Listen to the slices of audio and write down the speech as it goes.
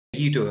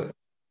you do it.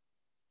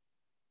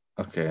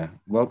 Okay,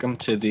 welcome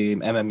to the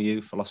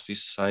MMU Philosophy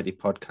Society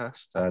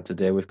podcast.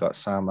 Today we've got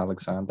Sam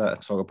Alexander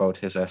to talk about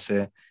his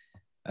essay.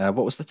 What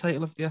was the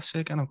title of the essay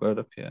again? I've got it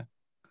up here.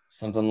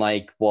 Something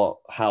like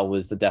how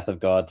was the death of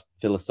God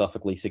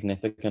philosophically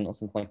significant or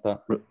something like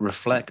that?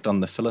 Reflect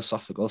on the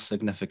philosophical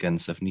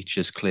significance of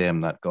Nietzsche's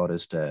claim that God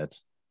is dead.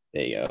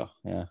 There you go.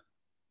 Yeah.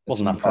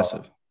 Wasn't that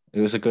impressive? It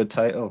was a good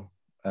title.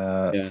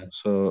 Yeah.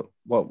 So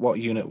what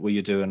unit were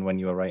you doing when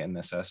you were writing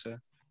this essay?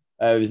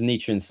 It was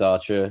Nietzsche and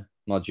Sartre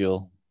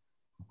module,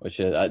 which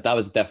that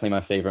was definitely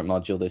my favorite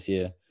module this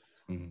year.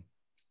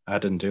 I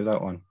didn't do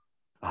that one.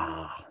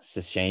 It's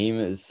a shame.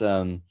 It's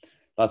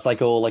that's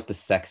like all like the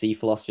sexy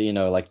philosophy, you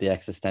know, like the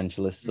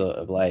existentialist sort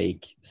of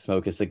like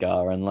smoke a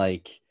cigar and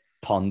like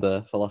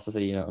ponder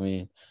philosophy, you know what I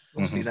mean?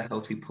 Philosophy's a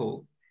healthy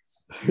pull.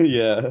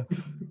 Yeah.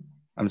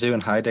 I'm doing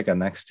Heidegger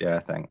next year, I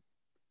think.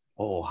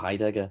 Oh,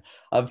 Heidegger.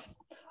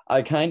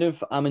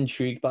 I'm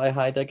intrigued by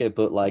Heidegger,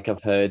 but like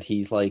I've heard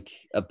he's like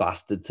a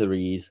bastard to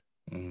read.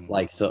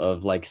 Like sort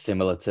of like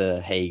similar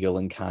to Hegel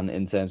and Kant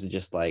in terms of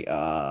just like,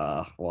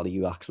 what are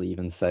you actually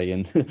even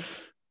saying?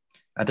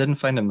 I didn't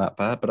find him that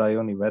bad, but I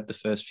only read the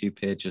first few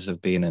pages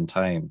of Being in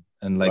Time.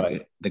 And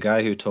like the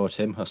guy who taught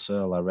him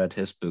Husserl, I read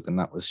his book and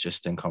that was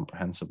just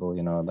incomprehensible,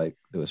 you know, like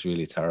it was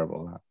really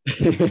terrible.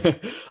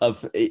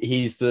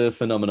 He's the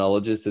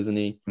phenomenologist, isn't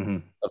he?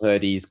 I've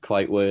heard he's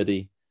quite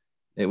wordy.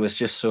 It was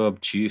just so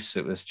obtuse.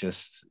 It was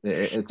just,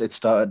 it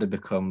started to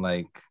become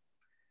like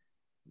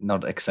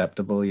not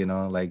acceptable, you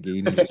know, like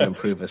he needs to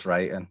improve his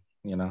writing,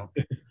 you know?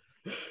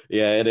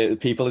 Yeah,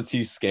 people are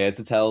too scared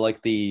to tell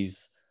like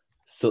these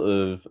sort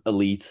of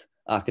elite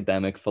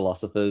academic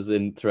philosophers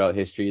throughout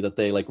history that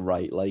they like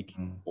write like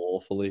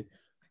awfully.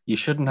 You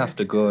shouldn't have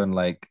to go and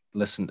like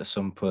listen to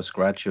some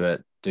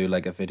postgraduate do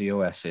like a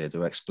video essay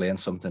to explain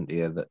something to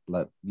you that,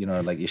 like, you know,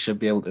 like you should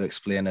be able to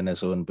explain in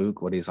his own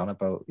book what he's on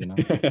about, you know?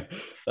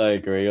 I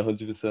agree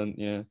 100%.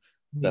 Yeah.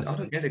 I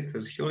don't get it,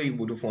 because surely he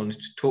would have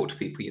wanted to talk to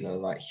people, you know,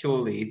 like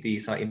surely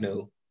these like, you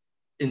know,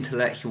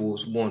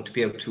 intellectuals want to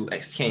be able to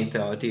exchange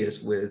their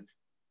ideas with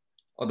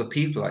other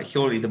people. Like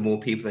surely the more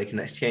people they can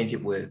exchange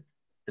it with,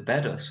 the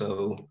better.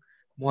 So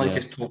why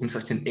just talk in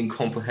such an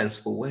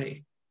incomprehensible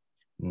way?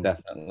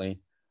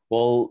 Definitely.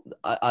 Well,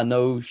 I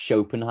know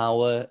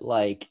Schopenhauer,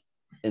 like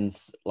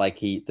there's like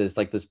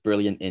this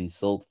brilliant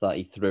insult that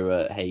he threw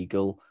at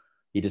Hegel.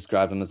 He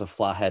described him as a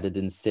flat-headed,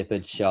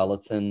 insipid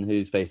charlatan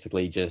who's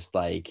basically just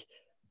like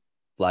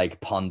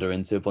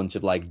pondering to a bunch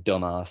of like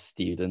dumbass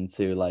students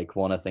who like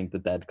want to think they're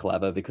dead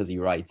clever because he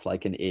writes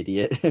like an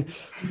idiot.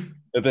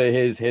 But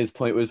his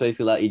point was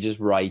basically that he just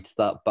writes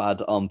that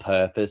bad on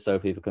purpose so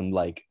people can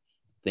like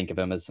think of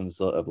him as some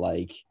sort of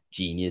like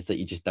genius that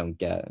you just don't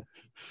get.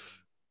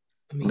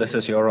 This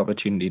is your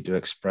opportunity to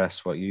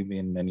express what you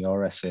mean in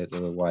your essay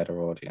to a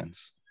wider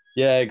audience.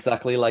 Yeah,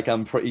 exactly. Like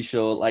I'm pretty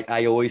sure, like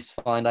I always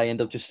find I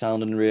end up just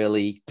sounding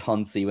really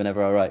poncy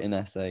whenever I write an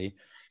essay.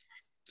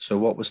 So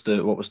what was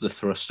the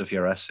thrust of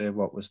your essay?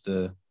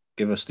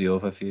 Give us the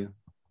overview.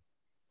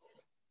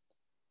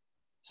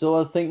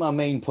 So I think my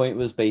main point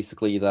was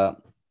basically that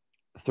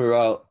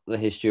throughout the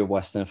history of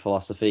Western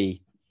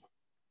philosophy,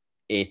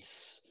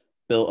 it's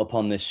built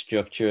upon this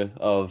structure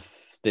of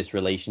this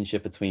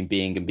relationship between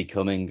being and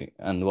becoming,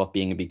 and what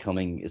being and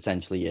becoming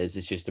essentially is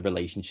just a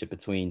relationship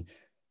between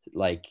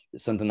like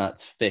something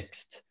that's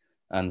fixed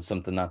and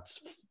something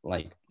that's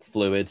like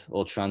fluid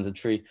or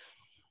transitory.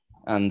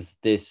 And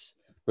this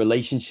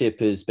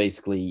relationship is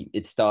basically,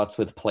 it starts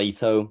with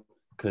Plato,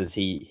 because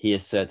he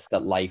asserts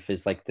that life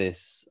is like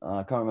this,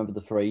 I can't remember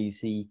the phrase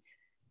he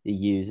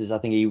uses. I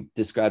think he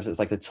describes it as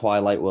like the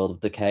twilight world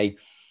of decay.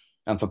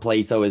 And for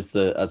Plato, as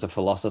a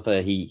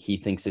philosopher,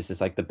 he thinks this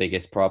is like the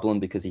biggest problem,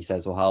 because he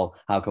says, well,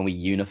 how can we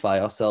unify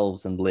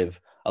ourselves and live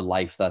a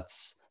life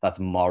that's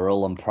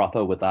moral and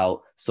proper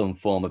without some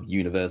form of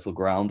universal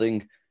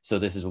grounding? So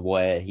this is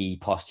where he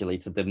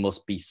postulates that there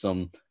must be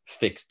some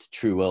fixed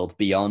true world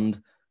beyond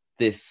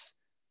this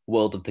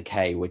world of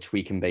decay, which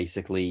we can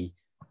basically,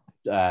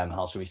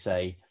 how should we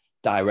say,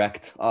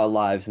 direct our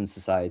lives and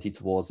society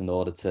towards in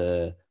order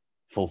to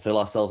fulfill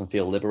ourselves and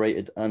feel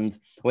liberated. And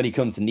when he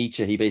comes to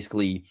Nietzsche, he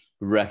basically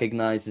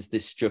recognizes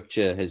this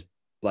structure has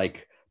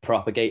like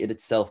propagated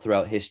itself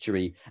throughout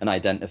history and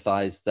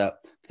identifies that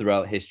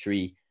throughout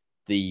history,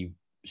 the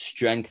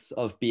strength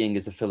of being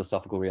as a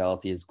philosophical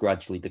reality has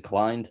gradually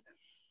declined.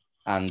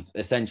 And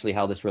essentially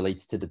how this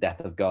relates to the death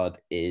of God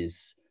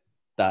is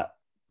that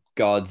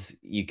God,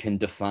 you can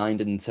define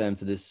it in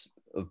terms of this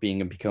of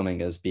being and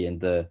becoming as being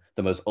the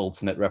most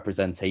ultimate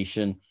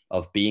representation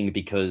of being,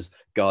 because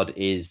God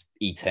is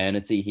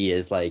eternity. He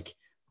is like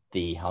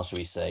the, how should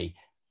we say,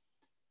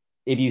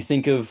 if you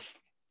think of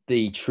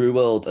the true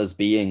world as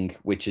being,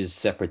 which is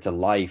separate to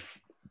life,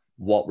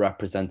 what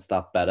represents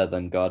that better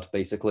than God,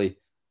 basically?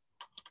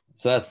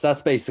 So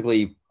that's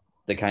basically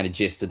the kind of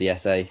gist of the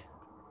essay.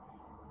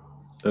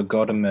 So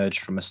God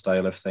emerged from a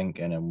style of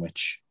thinking in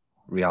which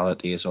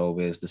reality is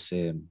always the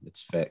same,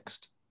 it's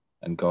fixed,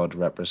 and God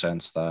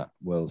represents that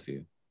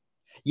worldview.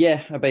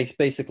 Yeah,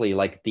 basically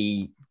like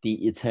the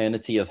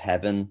eternity of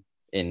heaven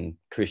in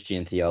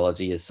Christian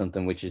theology is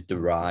something which is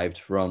derived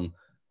from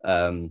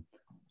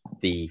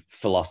the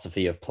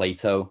philosophy of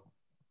Plato.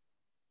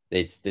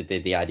 It's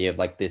the idea of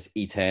like this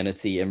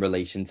eternity in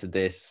relation to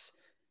this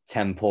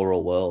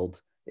temporal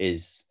world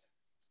is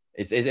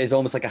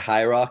almost like a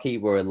hierarchy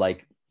where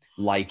like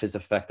life is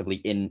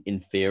effectively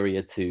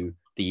inferior to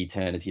the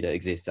eternity that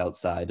exists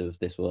outside of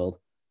this world.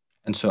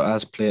 And so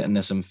as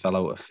Platonism fell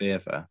out of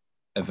favor,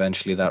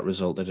 eventually that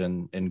resulted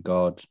in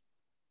God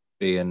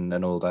being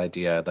an old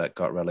idea that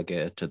got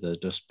relegated to the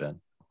dustbin.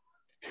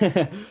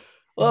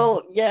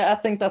 Well, yeah, I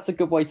think that's a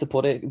good way to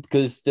put it,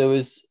 because there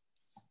was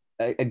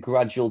a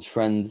gradual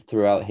trend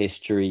throughout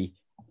history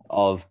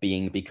of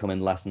becoming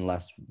less and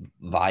less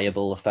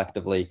viable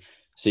effectively.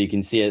 So you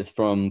can see it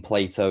from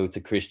Plato to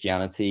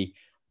Christianity.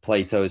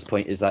 Plato's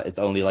point is that it's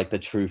only like the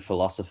true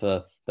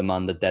philosopher, the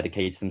man that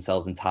dedicates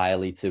themselves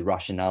entirely to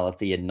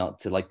rationality and not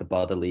to like the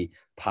bodily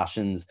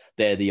passions.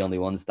 They're the only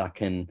ones that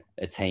can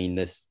attain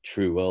this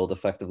true world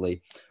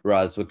effectively.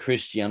 Whereas with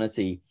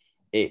Christianity,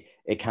 it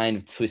kind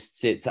of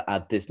twists it to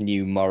add this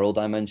new moral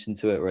dimension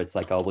to it, where it's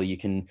like, oh, well, you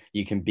can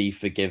be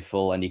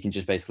forgiveful and you can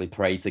just basically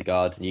pray to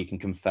God and you can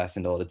confess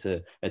in order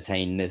to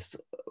attain this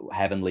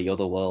heavenly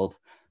other world.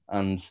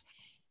 And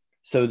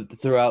so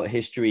throughout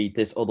history,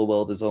 this other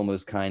world is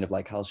almost kind of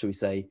like, how should we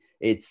say,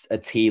 it's a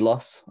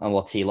telos. And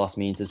what telos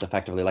means is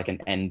effectively like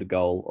an end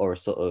goal or a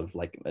sort of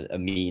like a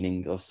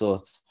meaning of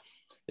sorts.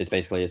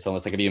 It's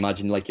almost like if you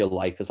imagine like your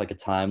life as like a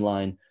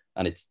timeline,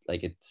 and it's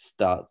like it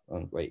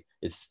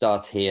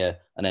starts here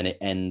and then it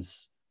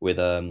ends with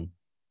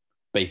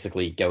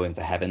basically going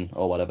to heaven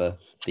or whatever,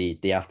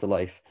 the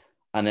afterlife.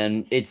 And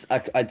then it's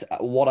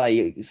what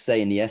I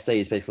say in the essay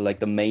is basically like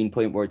the main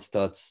point where it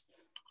starts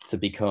to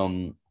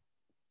become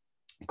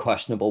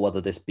questionable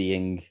whether this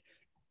being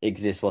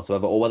exists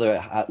whatsoever, or whether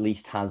it at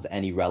least has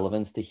any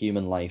relevance to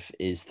human life,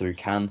 is through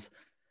Kant,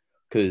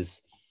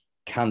 because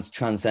Kant's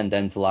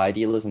transcendental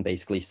idealism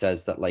basically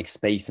says that like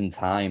space and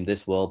time,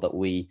 this world that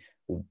we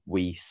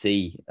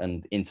see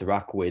and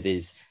interact with,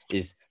 is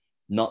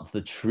not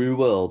the true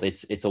world.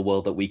 It's a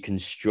world that we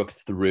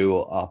construct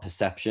through our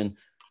perception.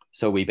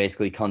 So we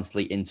basically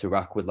constantly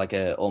interact with like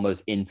a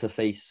almost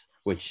interface,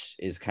 which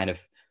is kind of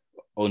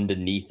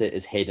underneath it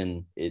is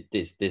hidden.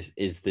 This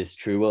is this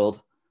true world.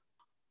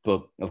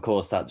 But of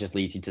course, that just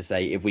leads you to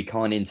say, if we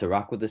can't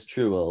interact with this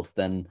true world,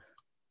 then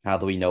how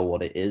do we know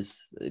what it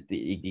is?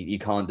 You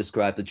can't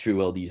describe the true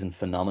world using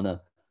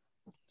phenomena.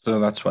 So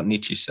that's what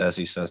Nietzsche says.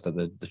 He says that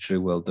the true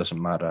world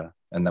doesn't matter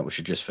and that we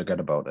should just forget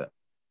about it.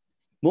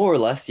 More or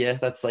less, yeah.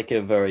 That's like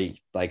a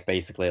very, like,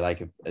 basically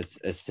like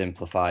a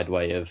simplified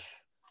way of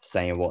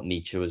saying what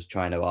Nietzsche was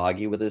trying to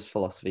argue with his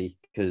philosophy,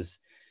 because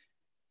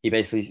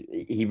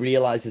he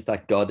realizes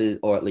that God is,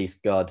 or at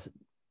least God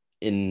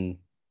in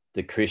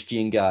the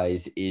Christian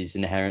guise, is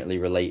inherently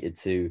related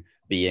to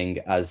being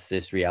as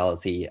this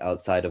reality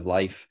outside of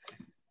life.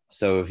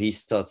 So if he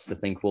starts to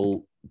think,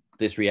 well,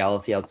 this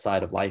reality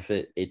outside of life,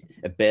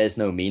 it bears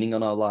no meaning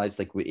on our lives.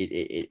 Like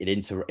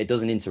it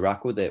doesn't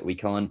interact with it. We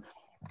can't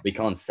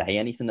say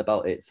anything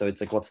about it. So it's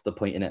like, what's the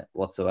point in it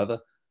whatsoever?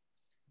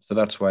 So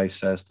that's why he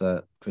says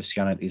that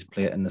Christianity is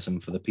Platonism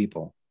for the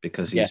people,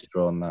 because he's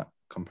drawn that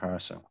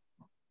comparison.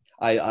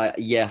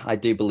 I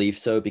do believe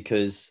so,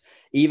 because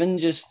even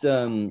just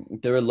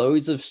there are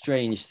loads of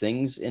strange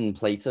things in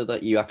Plato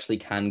that you actually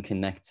can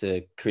connect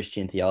to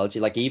Christian theology.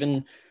 Like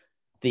even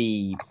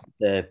the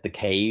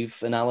cave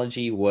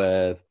analogy,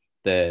 where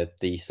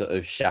the sort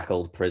of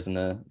shackled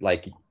prisoner,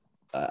 like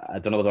I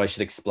don't know whether I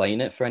should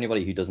explain it for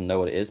anybody who doesn't know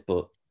what it is,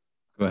 but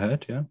go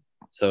ahead. Yeah.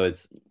 So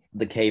it's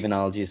the cave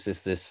analogy is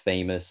just this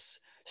famous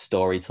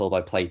story told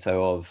by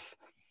Plato of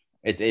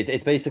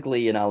it's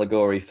basically an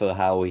allegory for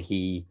how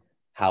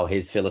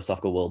his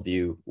philosophical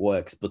worldview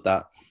works, but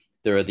that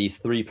there are these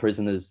three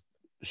prisoners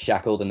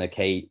shackled in a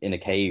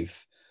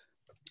cave,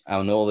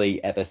 and all they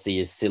ever see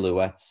is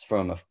silhouettes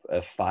from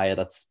a fire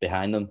that's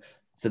behind them.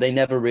 So they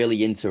never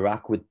really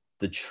interact with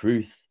the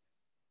truth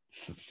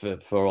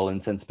for all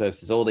intents and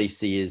purposes. All they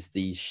see is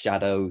these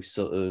shadow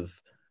sort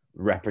of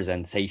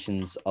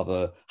representations of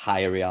a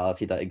higher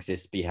reality that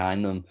exists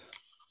behind them.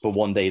 But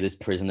one day this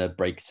prisoner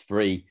breaks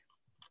free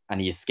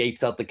and he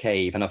escapes out the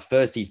cave. And at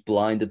first he's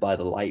blinded by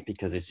the light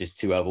because it's just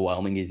too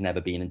overwhelming. He's never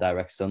been in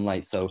direct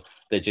sunlight. So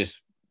they're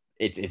just,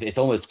 it's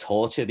almost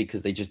torture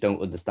because they just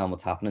don't understand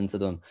what's happening to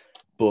them.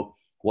 But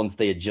once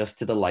they adjust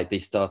to the light, they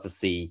start to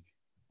see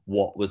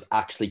what was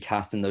actually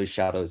casting those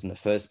shadows in the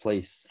first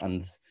place.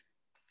 And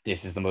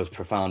this is the most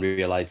profound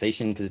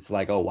realization, because it's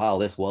like, oh, wow,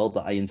 this world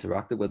that I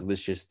interacted with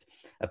was just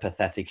a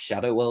pathetic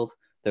shadow world.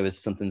 There was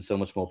something so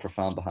much more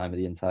profound behind me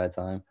the entire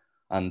time.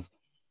 And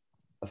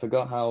I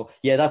forgot how,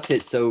 yeah, that's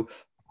it. So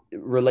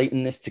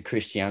relating this to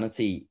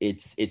Christianity,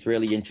 it's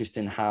really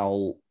interesting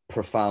how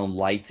profound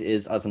light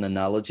is as an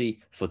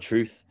analogy for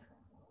truth,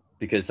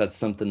 because that's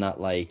something that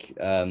like,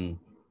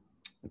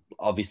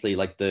 obviously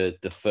like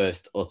the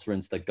first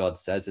utterance that God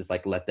says is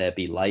like, let there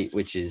be light,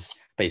 which is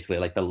basically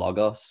like the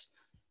logos.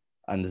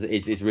 and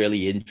it's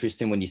really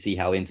interesting when you see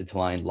how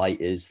intertwined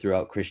light is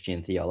throughout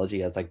Christian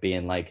theology as like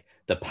being like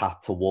the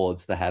path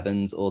towards the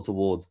heavens or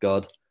towards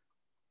God.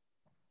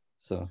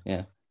 So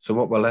yeah. So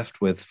what we're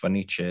left with for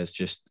Nietzsche is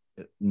just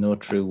no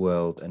true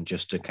world and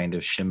just a kind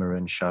of shimmer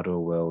and shadow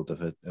world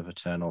of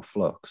eternal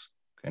flux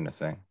kind of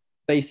thing.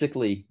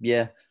 Basically,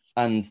 yeah.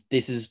 And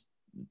this is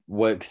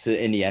works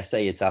in the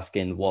essay. It's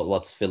asking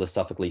what's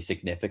philosophically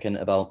significant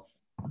about,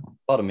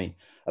 pardon me,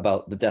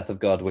 about the death of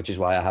God, which is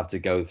why I have to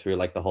go through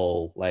like the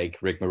whole like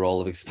rigmarole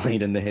of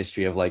explaining the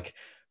history of like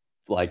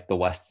the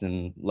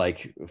Western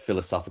like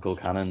philosophical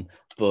canon.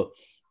 But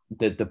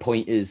the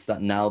point is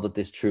that now that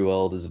this true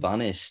world has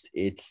vanished,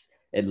 it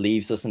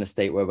leaves us in a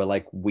state where we're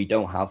like, we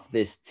don't have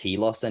this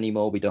telos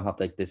anymore. We don't have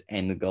like this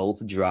end goal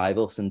to drive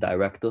us and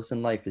direct us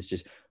in life. It's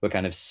just, we're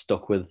kind of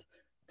stuck with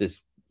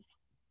this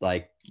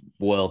like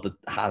world that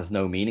has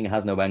no meaning,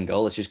 has no end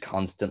goal. It's just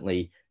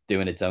constantly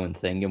doing its own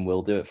thing and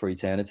will do it for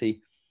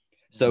eternity.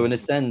 So in a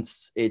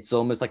sense, it's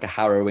almost like a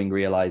harrowing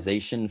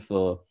realization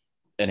for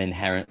an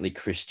inherently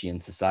Christian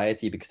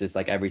society, because it's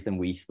like everything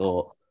we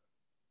thought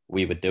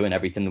we were doing,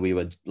 everything we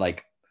were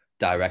like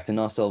directing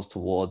ourselves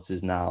towards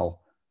is now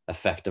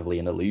effectively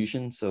an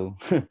illusion. So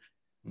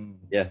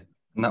yeah.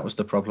 And that was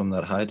the problem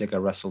that Heidegger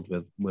wrestled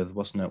with,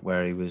 wasn't it?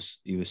 Where he was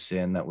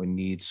saying that we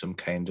need some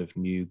kind of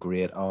new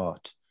great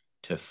art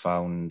to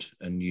found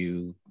a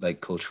new like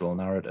cultural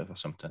narrative or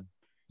something.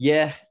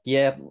 Yeah.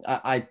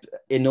 I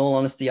in all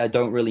honesty, I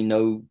don't really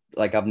know.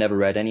 Like, I've never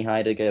read any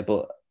Heidegger,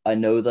 but I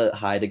know that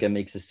Heidegger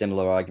makes a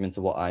similar argument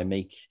to what I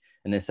make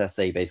in this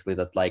essay, basically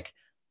that like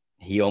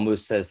he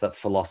almost says that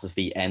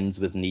philosophy ends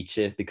with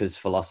Nietzsche, because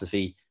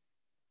philosophy,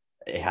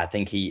 I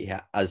think he,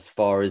 as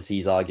far as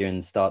he's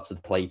arguing, starts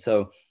with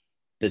Plato.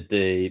 That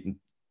the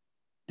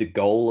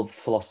goal of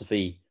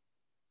philosophy,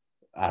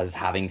 as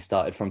having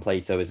started from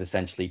Plato, is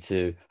essentially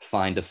to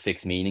find a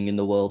fixed meaning in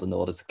the world in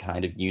order to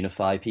kind of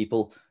unify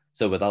people.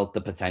 So without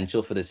the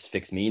potential for this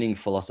fixed meaning,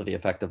 philosophy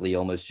effectively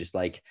almost just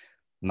like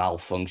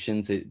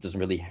malfunctions. It doesn't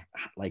really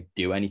like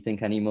do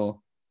anything anymore.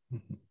 I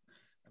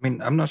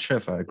mean, I'm not sure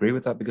if I agree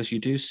with that, because you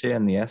do say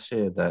in the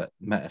essay that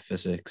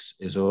metaphysics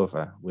is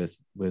over with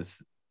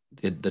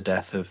the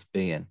death of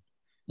being,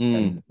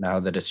 and now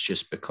that it's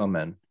just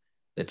becoming,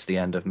 it's the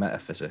end of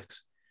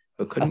metaphysics.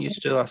 But couldn't you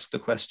still ask the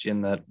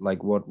question that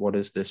like what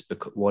is this?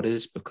 What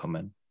is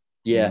becoming?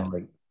 Yeah, you know,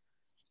 like,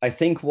 I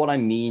think what I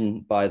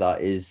mean by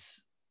that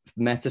is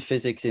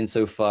metaphysics,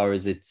 insofar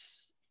as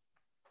it's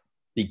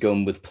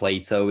begun with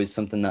Plato, is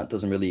something that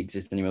doesn't really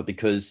exist anymore,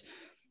 because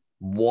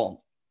what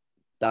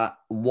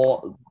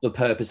the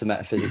purpose of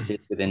metaphysics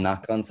is within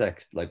that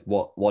context, like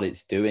what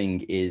it's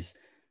doing is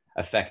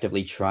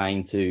effectively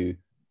trying to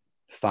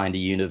find a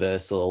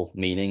universal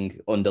meaning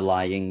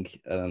underlying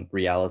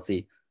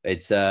reality.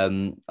 It's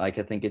like,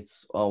 I think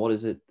it's, what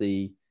is it,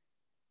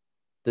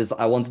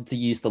 I wanted to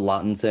use the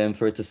Latin term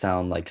for it to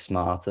sound like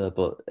smarter,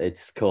 but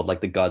it's called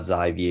like the God's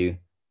eye view,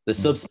 the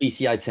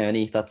subspecie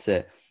aeterni, that's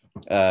it.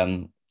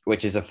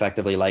 Which is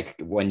effectively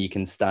like when you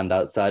can stand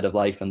outside of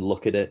life and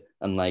look at it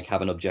and like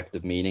have an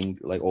objective meaning,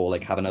 like, or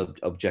like have an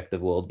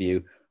objective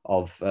worldview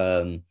of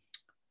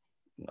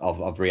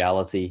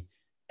reality,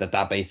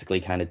 that basically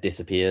kind of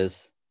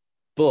disappears.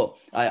 But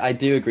I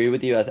do agree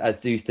with you. I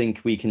do think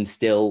we can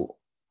still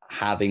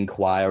have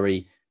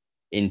inquiry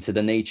into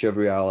the nature of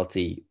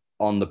reality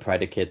on the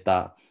predicate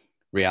that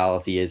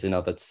reality is in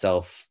of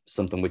itself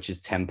something which is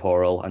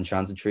temporal and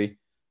transitory.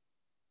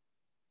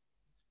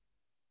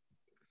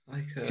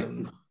 Like, I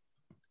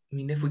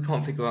mean, if we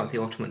can't figure out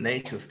the ultimate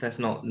nature, if there's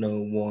not no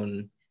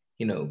one,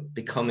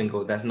 becoming,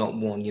 or there's not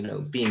one,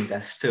 being,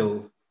 there's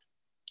still,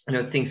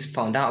 things to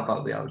find out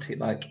about reality.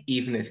 Like,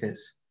 even if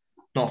it's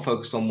not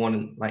focused on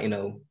one, like,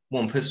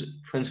 one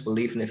principle,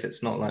 even if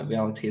it's not like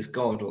reality is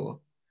God or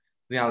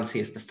reality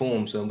is the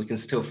form zone, we can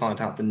still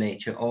find out the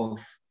nature of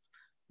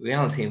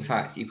reality. In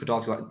fact, you could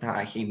argue like that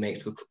actually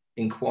makes the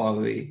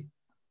inquiry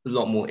a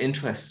lot more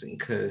interesting,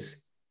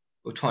 because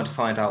we're trying to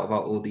find out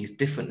about all these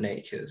different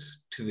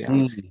natures to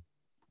reality.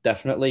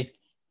 Definitely.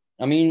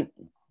 I mean,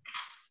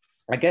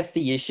 I guess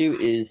the issue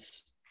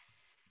is,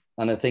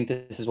 and I think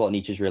this is what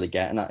Nietzsche's really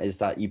getting at, is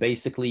that you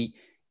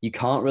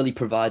can't really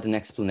provide an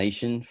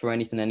explanation for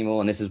anything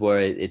anymore. And this is where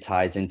it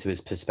ties into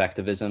his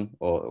perspectivism,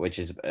 which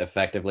is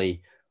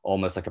effectively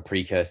almost like a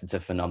precursor to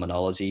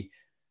phenomenology.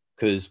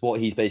 Because what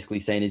he's basically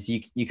saying is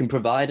you can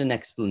provide an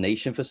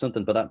explanation for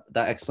something, but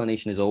that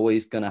explanation is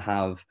always going to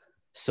have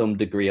some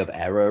degree of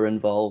error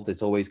involved.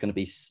 It's always going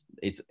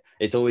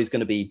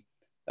to be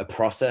a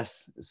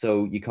process.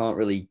 So you can't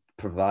really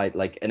provide,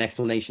 like, an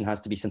explanation has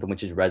to be something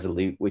which is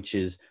resolute, which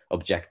is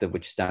objective,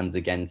 which stands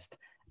against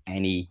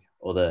any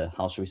other,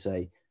 how should we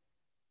say,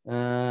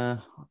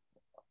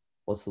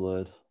 what's the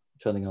word? I'm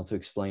trying to think how to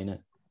explain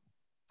it.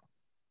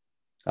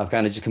 I've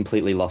kind of just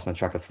completely lost my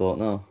track of thought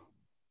now.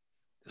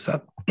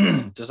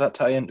 Does that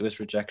tie into his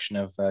rejection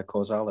of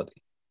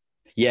causality?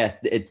 Yeah,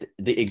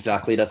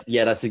 exactly.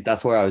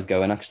 That's where I was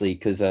going, actually,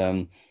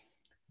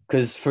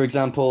 because for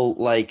example,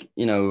 like,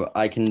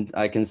 I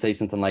can say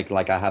something like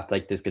I have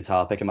like this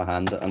guitar pick in my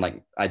hand and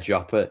like I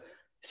drop it,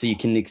 so you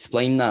can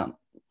explain that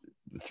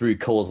through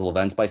causal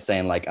events by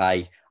saying like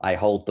I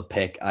hold the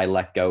pick, I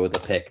let go of the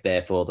pick,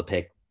 therefore the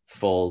pick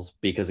falls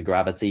because of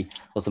gravity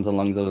or something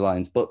along those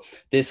lines. But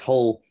this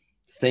whole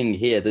thing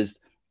here,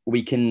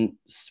 we can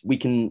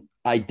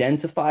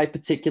identify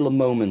particular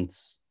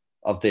moments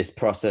of this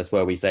process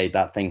where we say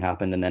that thing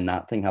happened and then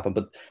that thing happened,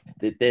 but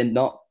they're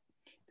not,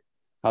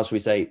 how should we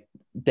say,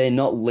 they're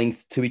not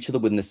linked to each other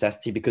with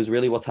necessity, because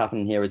really what's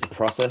happening here is a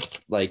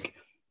process. Like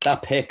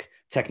that pick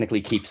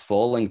technically keeps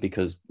falling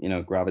because, you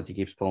know, gravity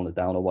keeps pulling it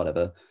down or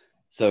whatever.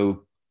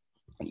 So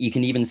you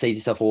can even say to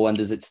yourself, well, when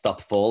does it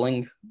stop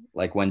falling?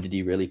 Like, when did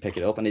you really pick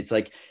it up? And it's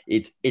like,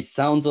 it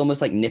sounds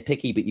almost like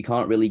nitpicky, but you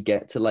can't really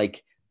get to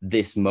like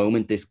this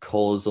moment, this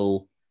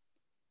causal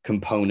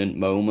component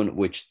moment,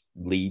 which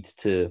leads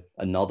to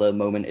another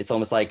moment. It's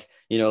almost like,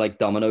 you know, like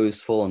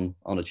dominoes falling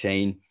on a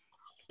chain.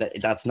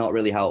 That's not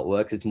really how it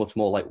works. It's much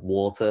more like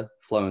water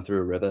flowing through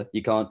a river.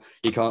 You can't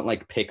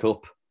like pick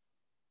up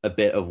a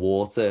bit of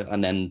water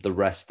and then the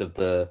rest of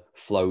the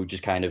flow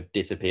just kind of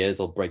disappears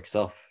or breaks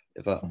off,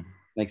 if that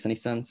makes any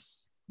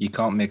sense. You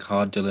can't make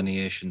hard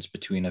delineations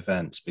between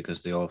events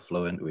because they all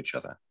flow into each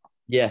other.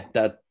 Yeah,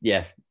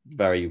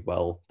 very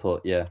well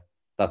put. Yeah,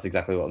 that's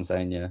exactly what I'm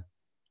saying. Yeah.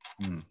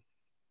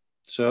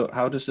 So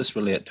how does this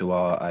relate to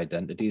our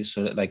identities?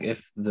 So like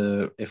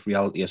if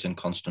reality is in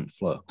constant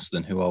flux,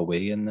 then who are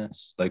we in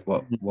this? Like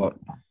what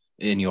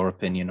in your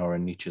opinion or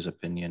in Nietzsche's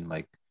opinion,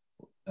 like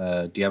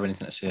do you have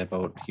anything to say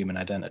about human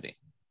identity?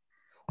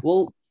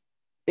 Well,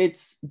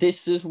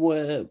 this is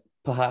where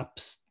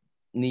perhaps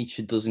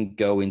Nietzsche doesn't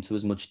go into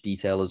as much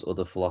detail as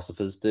other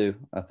philosophers do,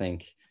 I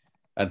think.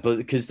 But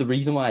because the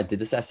reason why I did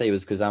this essay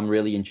was because I'm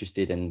really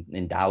interested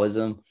in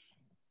Taoism,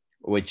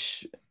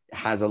 which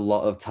has a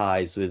lot of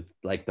ties with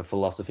like the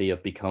philosophy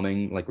of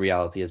becoming, like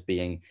reality as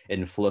being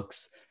in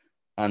flux.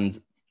 And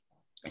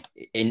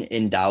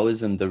in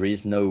Taoism, there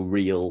is no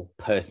real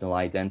personal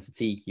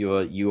identity.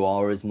 You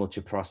are as much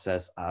a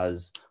process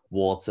as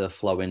water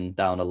flowing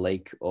down a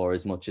lake, or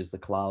as much as the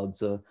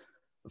clouds are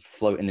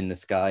floating in the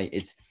sky.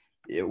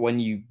 When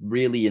you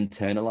really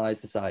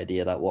internalize this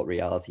idea that what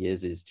reality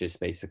is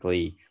just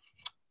basically,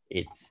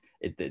 it's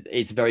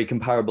very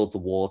comparable to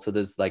water.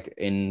 There's like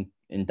in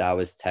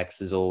Taoist texts,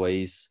 there's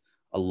always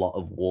a lot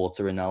of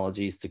water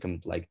analogies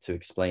to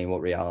explain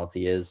what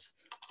reality is.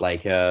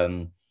 Like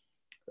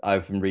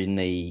I've been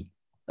reading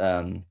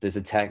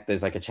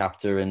there's like a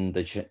chapter in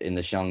the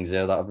Zhangzi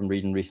that I've been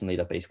reading recently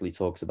that basically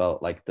talks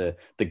about like the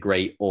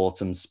great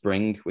autumn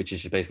spring, which is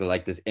just basically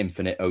like this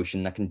infinite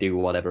ocean that can do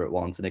whatever it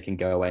wants and it can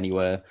go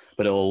anywhere,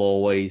 but it will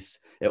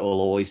always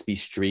be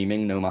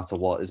streaming no matter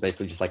what. It's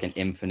basically just like an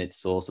infinite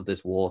source of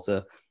this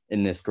water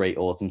in this great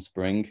autumn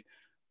spring.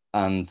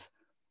 And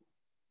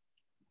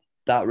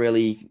that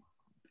really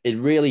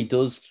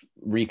does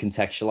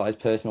recontextualize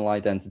personal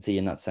identity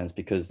in that sense,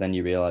 because then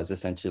you realize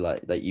essentially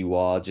like that you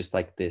are just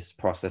like this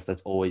process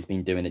that's always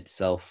been doing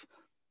itself.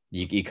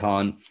 You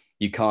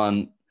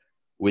can't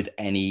with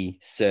any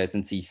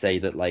certainty say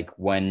that like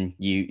when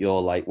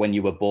you're like when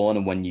you were born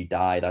and when you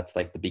die, that's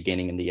like the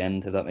beginning and the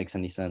end, if that makes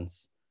any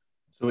sense.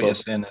 So what you're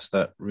saying is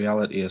that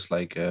reality is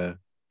like a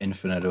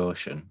infinite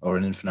ocean or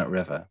an infinite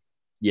river.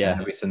 Yeah.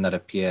 And everything that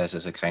appears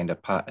is a kind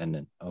of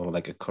pattern or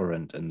like a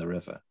current in the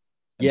river.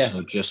 And yeah.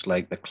 So just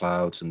like the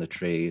clouds and the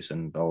trees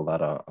and all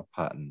that are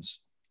patterns,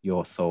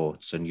 your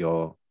thoughts and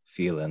your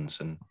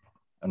feelings and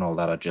all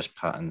that are just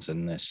patterns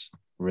in this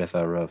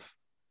river of.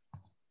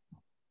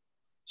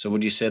 So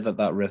would you say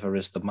that river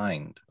is the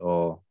mind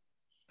or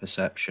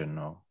perception,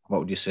 or what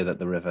would you say that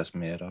the river's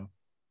made of?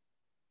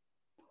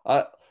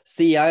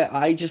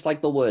 I just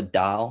like the word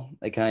Tao.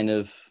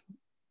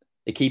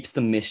 It keeps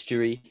the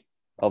mystery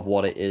of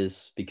what it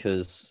is,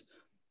 because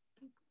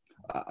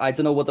I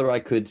don't know whether I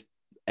could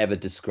ever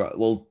describe.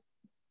 Well,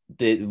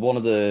 one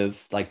of the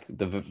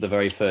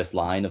very first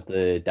line of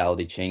the Tao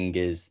Te Ching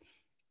is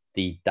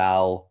the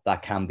Tao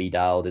that can be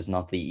Tao is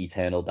not the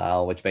eternal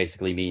Tao, which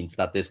basically means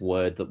that this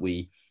word that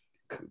we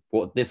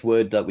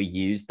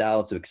use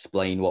Tao to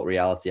explain what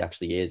reality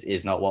actually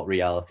is not what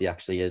reality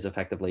actually is.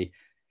 Effectively,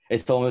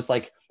 it's almost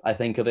like, I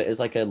think of it as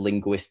like a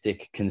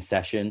linguistic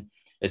concession.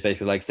 It's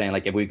basically like saying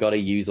like, if we've got to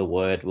use a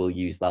word, we'll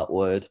use that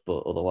word,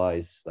 but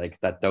otherwise like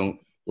that, don't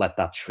let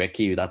that trick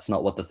you. That's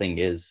not what the thing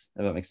is,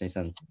 if that makes any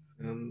sense.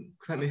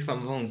 Correct me if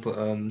I'm wrong, but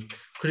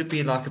could it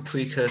be like a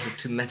precursor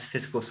to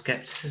metaphysical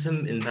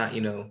skepticism, in that,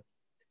 you know,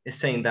 it's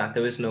saying that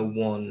there is no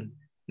one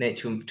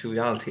nature to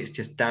reality, it's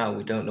just Tao,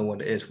 we don't know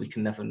what it is, we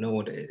can never know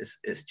what it is,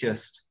 it's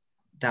just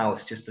Tao,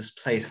 it's just this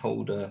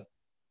placeholder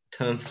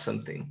term for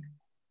something.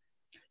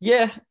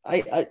 Yeah,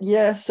 I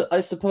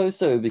suppose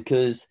so,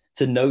 because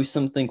to know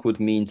something would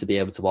mean to be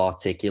able to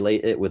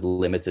articulate it with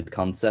limited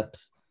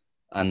concepts,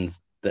 and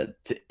that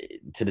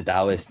to the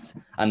Taoists,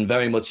 and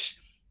very much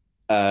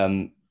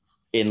in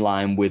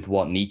line with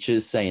what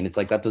Nietzsche's saying. It's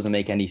like, that doesn't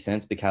make any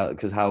sense,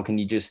 because how can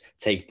you just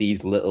take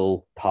these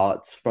little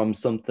parts from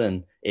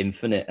something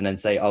infinite and then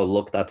say, oh,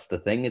 look, that's the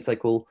thing? It's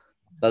like, well,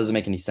 that doesn't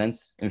make any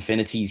sense.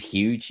 Infinity is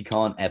huge. You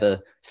can't ever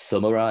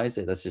summarize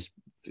it.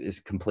 It's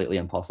completely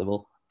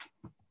impossible.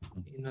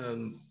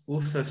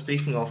 Also,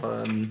 speaking of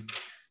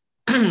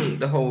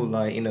the whole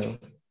like,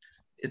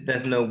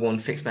 there's no one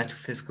fixed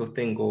metaphysical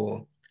thing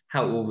or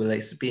how it all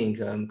relates to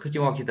being. Could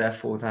you argue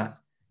therefore that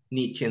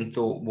Nietzschean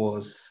thought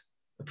was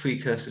a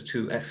precursor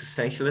to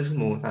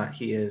existentialism, or that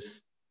he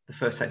is the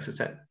first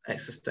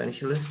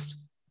existentialist?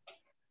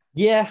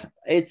 Yeah,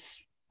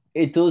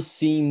 it does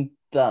seem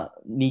that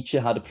Nietzsche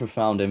had a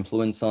profound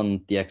influence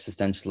on the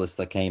existentialists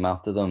that came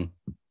after them.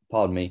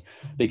 Pardon me,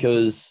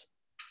 because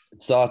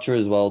Sartre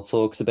as well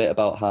talks a bit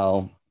about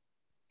how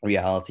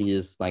reality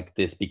is like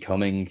this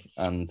becoming.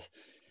 And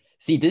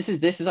see, this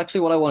is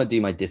actually what I want to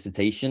do my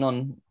dissertation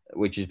on,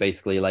 which is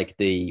basically like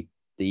the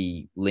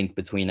link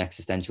between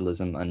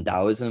existentialism and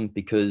Taoism,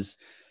 because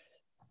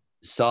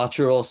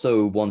Sartre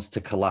also wants to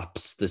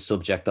collapse the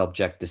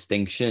subject-object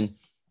distinction,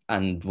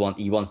 and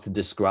he wants to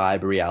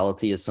describe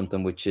reality as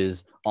something which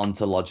is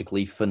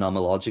ontologically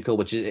phenomenological,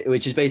 which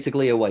is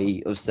basically a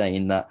way of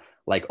saying that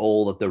like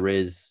all that there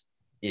is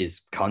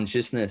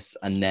consciousness,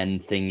 and then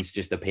things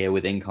just appear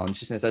within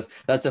consciousness.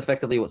 That's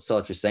effectively what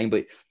Sartre is saying,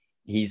 but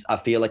I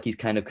feel like he's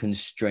kind of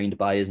constrained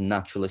by his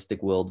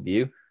naturalistic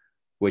worldview,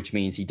 which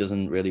means he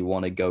doesn't really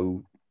want to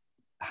go,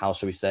 how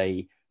shall we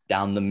say,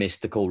 down the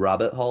mystical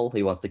rabbit hole.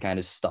 He wants to kind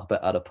of stop it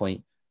at a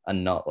point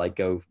and not like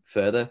go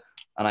further.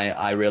 And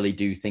I really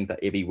do think that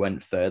if he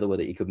went further with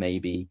it, he could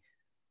maybe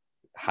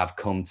have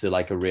come to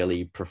like a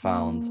really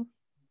profound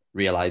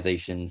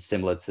realization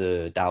similar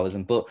to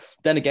Taoism. But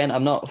then again,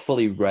 I've not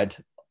fully read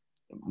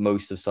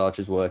most of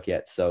Sartre's work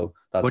yet. So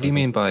that's what do you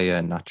mean by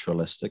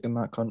naturalistic in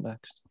that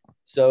context?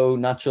 So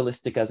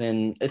naturalistic as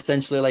in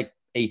essentially like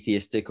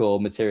atheistic or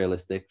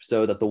materialistic,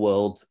 so that the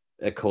world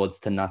accords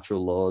to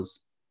natural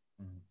laws.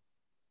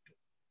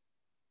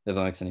 If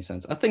that makes any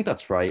sense. I think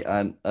that's right.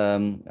 I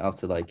have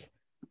to like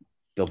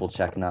double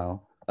check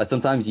now. I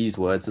sometimes use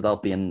words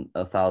without being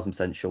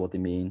 1,000% sure what they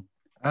mean.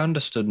 I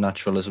understood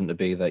naturalism to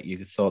be that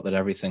you thought that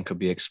everything could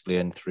be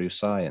explained through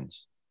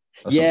science.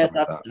 Yeah,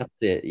 that's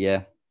it.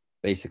 Yeah,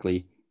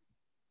 basically.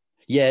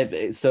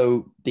 Yeah,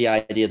 so the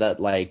idea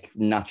that like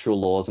natural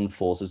laws and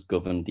forces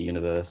govern the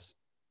universe.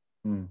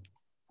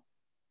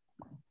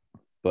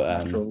 But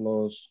natural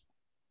laws.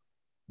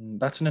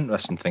 That's an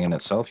interesting thing in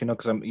itself,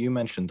 because you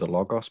mentioned the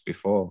logos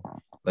before,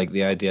 like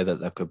the idea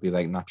that there could be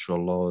like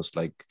natural laws,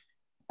 like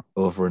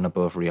over and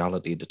above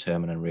reality,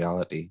 determining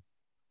reality.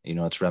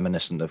 It's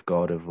reminiscent of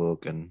God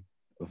evoking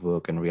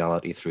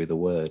reality through the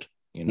word.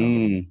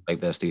 Like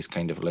there's these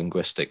kind of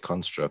linguistic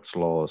constructs,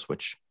 laws,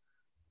 which,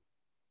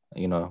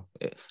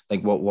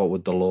 like what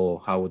would the law?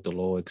 How would the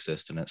law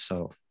exist in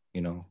itself?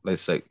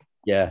 Let's say.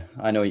 Yeah,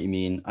 I know what you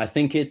mean. I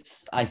think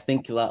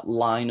that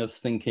line of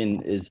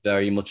thinking is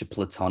very much a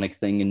Platonic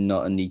thing and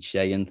not a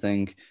Nietzschean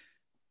thing,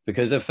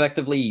 because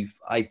effectively,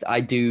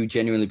 I do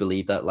genuinely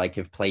believe that like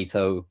if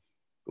Plato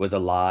was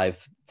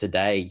alive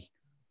today,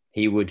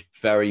 he would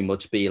very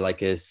much be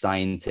like a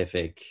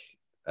scientific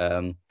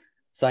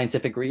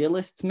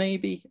realist.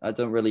 Maybe I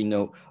don't really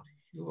know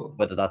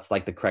whether that's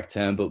like the correct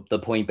term, but the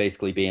point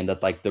basically being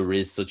that like there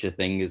is such a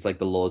thing as like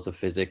the laws of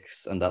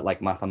physics, and that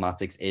like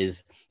mathematics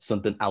is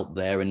something out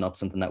there and not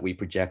something that we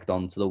project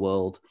onto the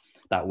world,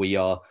 that we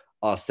are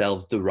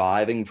ourselves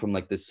deriving from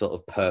like this sort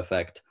of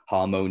perfect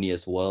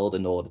harmonious world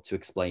in order to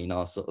explain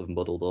our sort of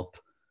muddled up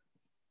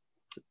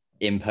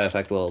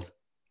imperfect world.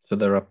 So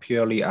there are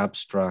purely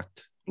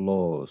abstract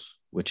laws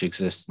which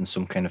exist in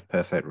some kind of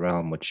perfect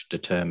realm which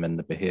determine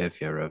the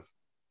behavior of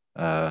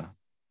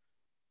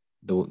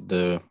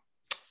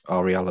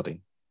our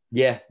reality.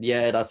 Yeah,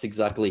 that's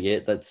exactly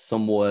it. That's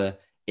somewhere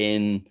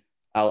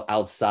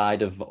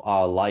outside of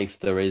our life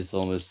there is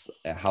almost,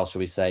 how shall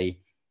we say,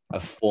 a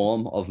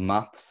form of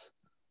maths.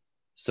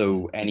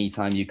 So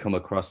anytime you come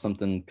across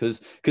something,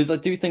 because I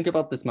do think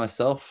about this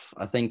myself,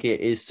 I think it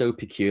is so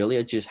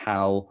peculiar just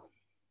how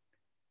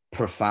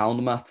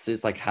profound maths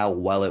is, like how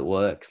well it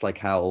works, like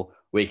how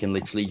we can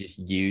literally just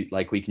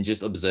we can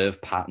just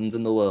observe patterns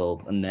in the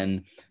world and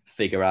then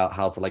figure out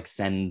how to like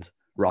send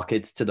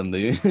rockets to the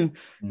moon.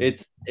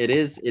 It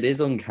is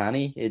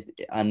uncanny.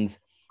 And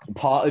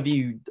part of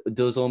you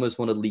does almost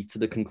want to lead to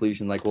the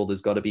conclusion like, well,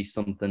 there's got to be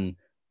something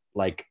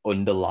like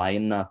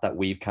underlying that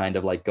we've kind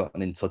of like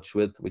gotten in touch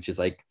with, which is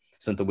like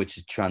something which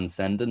is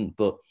transcendent.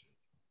 But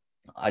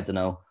I don't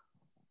know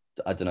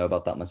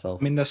about that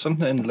myself. I mean, there's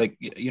something like,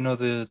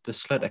 the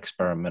slit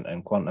experiment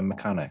in quantum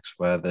mechanics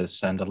where they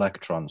send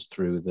electrons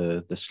through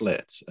the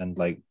slits, and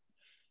like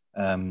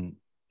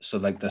so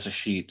like there's a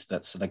sheet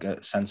that's like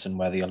sensing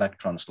where the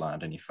electrons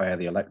land, and you fire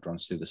the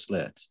electrons through the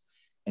slits,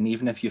 and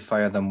even if you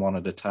fire them one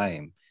at a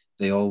time,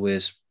 they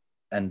always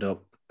end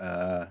up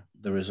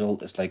the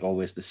result is like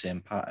always the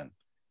same pattern.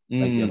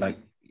 Like you're like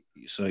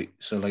so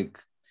like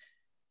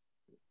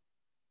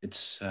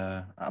it's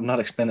I'm not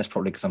explaining this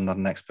properly because I'm not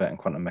an expert in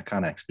quantum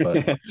mechanics,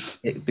 but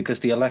because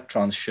the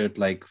electrons should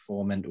like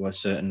form into a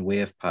certain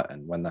wave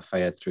pattern when they're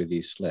fired through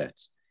these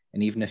slits,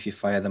 and even if you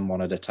fire them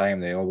one at a time,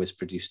 they always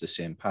produce the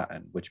same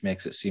pattern, which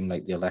makes it seem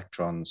like the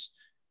electrons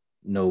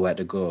know where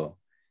to go.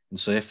 And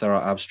so if there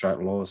are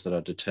abstract laws that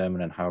are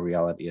determining how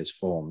reality is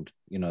formed,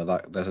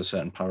 that there's a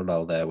certain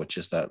parallel there, which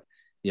is that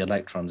the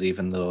electrons,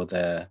 even though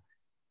they're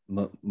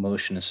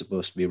motion is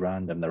supposed to be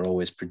random, they're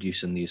always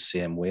producing these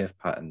same wave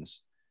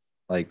patterns.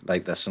 Like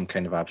there's some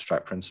kind of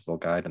abstract principle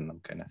guiding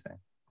them, kind of thing.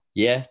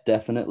 Yeah,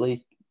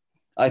 definitely.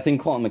 I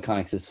think quantum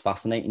mechanics is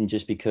fascinating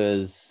just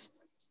because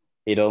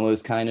it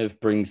almost kind of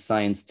brings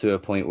science to a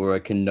point where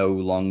it can no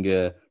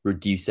longer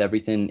reduce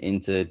everything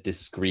into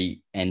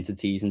discrete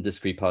entities and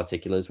discrete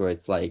particulars, where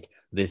it's like,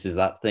 this is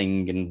that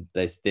thing and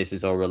this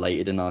is all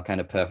related in our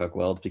kind of perfect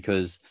world.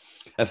 Because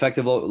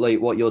effectively,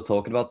 like what you're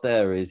talking about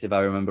there is, if I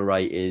remember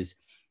right, is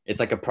it's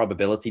like a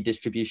probability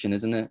distribution,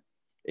 isn't it?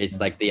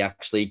 It's like they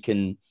actually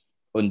can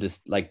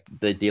like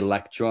the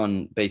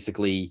electron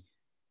basically,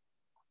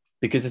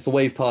 because it's a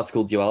wave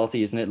particle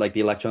duality, isn't it? Like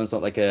the electron's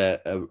not like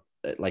a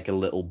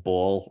little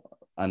ball,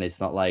 and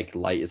it's not like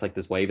light, it's like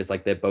this wave. It's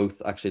like they're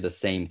both actually the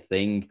same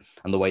thing,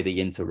 and the way they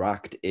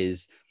interact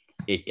is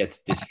it gets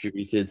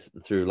distributed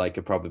through like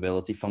a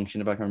probability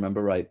function, if I can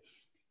remember right,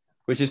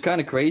 which is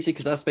kind of crazy,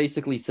 because that's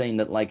basically saying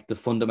that like the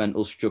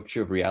fundamental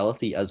structure of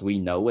reality as we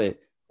know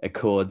it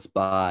accords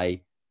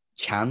by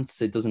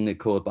chance. It doesn't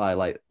accord by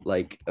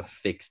like a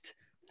fixed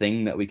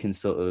thing that we can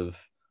sort of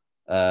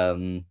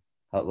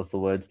what's the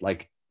word,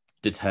 like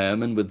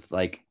determine with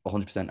like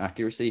 100%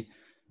 accuracy.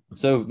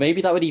 So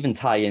maybe that would even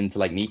tie into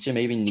like Nietzsche.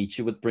 Maybe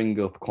Nietzsche would bring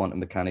up quantum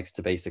mechanics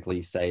to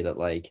basically say that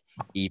like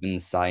even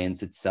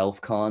science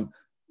itself can't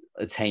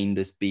attain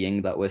this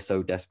being that we're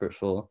so desperate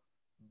for.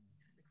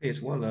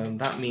 As well,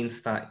 that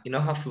means that, you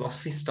know how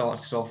philosophy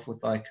started off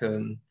with like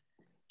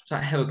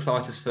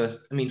Heraclitus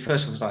first. I mean,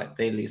 first it was like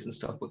Thales and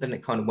stuff, but then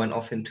it kind of went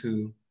off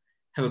into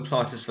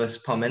Heraclitus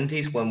versus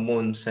Parmenides, when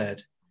one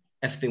said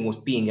everything was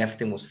being,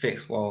 everything was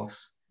fixed,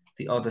 whilst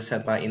the other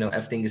said that, you know,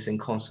 everything is in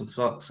constant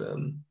flux.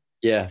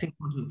 I think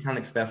quantum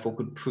mechanics therefore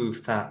could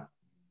prove that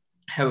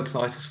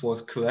Heraclitus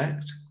was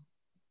correct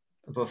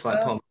above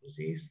like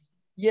Parmenides.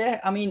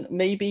 Yeah, I mean,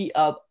 maybe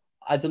I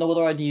don't know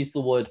whether I'd use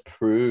the word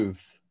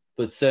prove,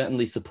 but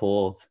certainly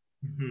support.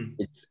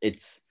 Mm-hmm.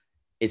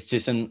 It's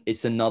just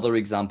it's another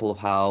example of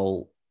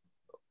how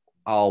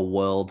our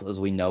world as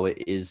we know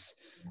it is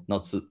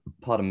not so,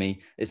 pardon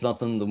me, it's not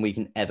something we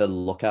can ever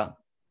look at.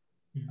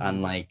 Mm-hmm.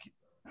 And like,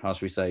 how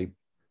should we say,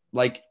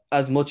 like,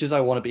 as much as I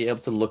want to be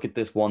able to look at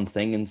this one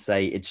thing and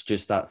say it's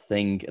just that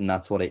thing and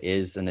that's what it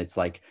is, and it's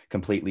like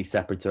completely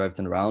separate to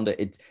everything around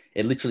it,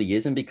 it literally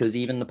isn't, because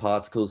even the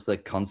particles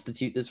that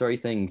constitute this very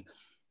thing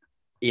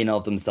in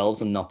of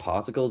themselves are not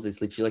particles.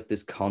 It's literally like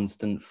this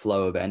constant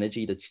flow of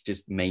energy that's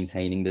just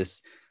maintaining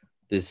this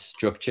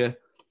structure.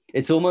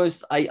 It's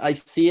almost, I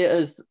see it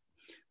as,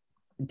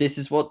 this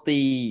is what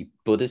the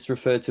Buddhists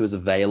refer to as a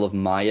veil of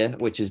Maya,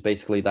 which is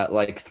basically that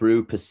like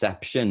through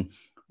perception,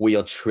 we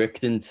are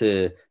tricked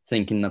into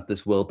thinking that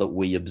this world that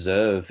we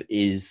observe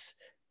is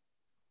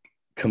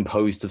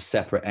composed of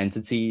separate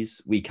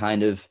entities. We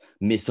kind of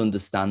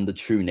misunderstand the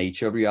true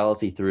nature of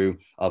reality through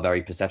our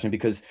very perception,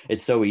 because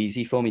it's so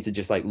easy for me to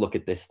just like look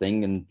at this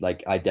thing and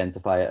like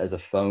identify it as a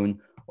phone,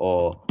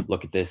 or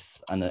look at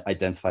this and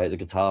identify it as a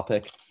guitar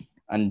pick.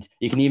 And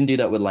you can even do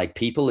that with like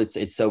people.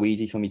 It's so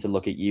easy for me to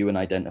look at you and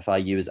identify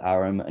you as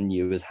Aram and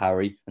you as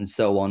Harry, and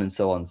so on and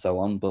so on and so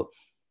on. But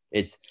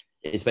it's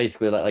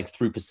basically like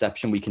through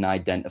perception we can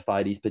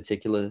identify these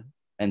particular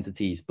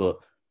entities, but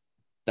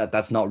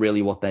that's not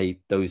really what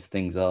those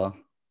things are.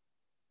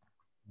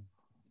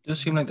 It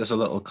does seem like there's a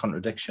little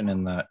contradiction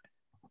in that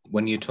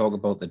when you talk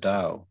about the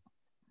Tao,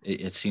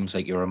 it seems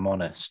like you're a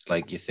monist.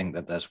 Like you think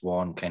that there's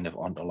one kind of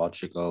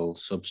ontological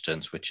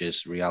substance, which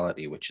is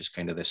reality, which is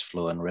kind of this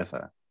flowing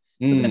river.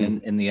 But then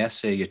in the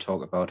essay, you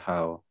talk about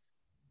how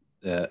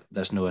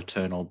there's no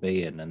eternal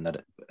being and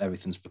that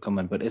everything's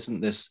becoming. But isn't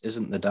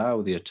the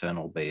Tao the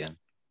eternal being,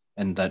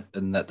 and that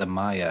the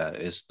Maya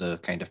is the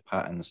kind of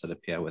patterns that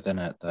appear within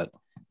it, that,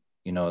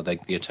 you know,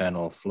 like the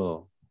eternal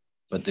flow,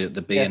 but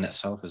the being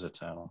itself is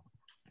eternal.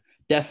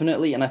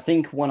 Definitely. And I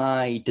think when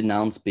I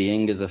denounce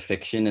being as a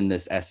fiction in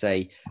this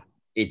essay,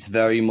 it's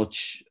very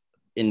much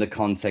in the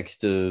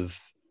context of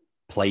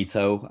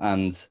Plato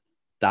and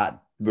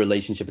that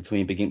relationship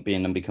between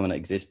being and becoming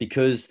exists,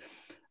 because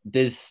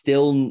there's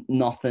still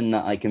nothing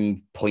that I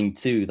can point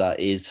to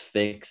that is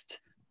fixed.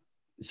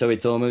 So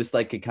it's almost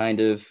like a kind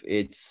of,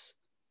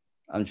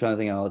 I'm trying to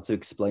think how to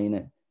explain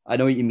it. I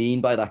know what you mean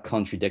by that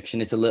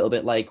contradiction. It's a little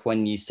bit like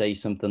when you say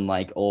something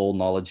like all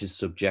knowledge is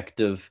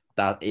subjective,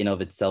 that in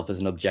of itself is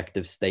an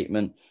objective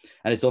statement.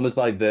 And it's almost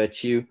by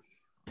virtue.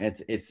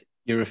 It's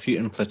You're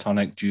refuting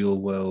Platonic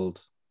dual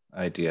world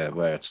idea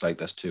where it's like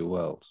there's two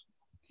worlds.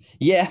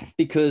 Yeah,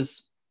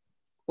 because,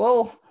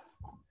 well,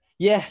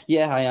 yeah,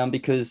 I am,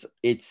 because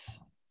it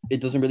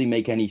doesn't really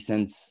make any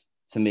sense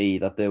to me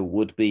that there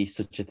would be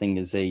such a thing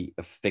as a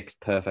fixed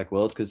perfect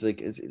world, because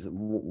like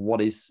what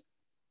is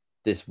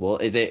this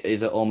world? Is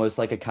it almost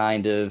like a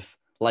kind of,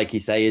 like you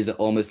say, is it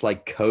almost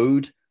like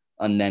code,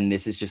 and then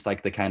this is just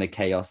like the kind of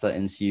chaos that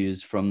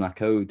ensues from that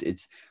code?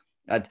 It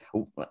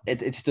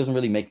just doesn't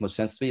really make much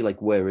sense to me.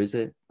 Like, where is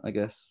it? I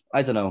guess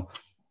I don't know.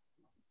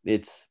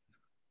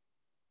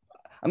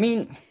 I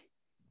mean,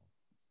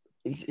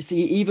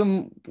 see,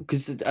 even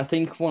because I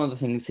think one of the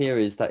things here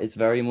is that it's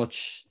very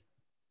much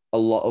a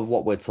lot of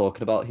what we're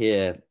talking about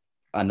here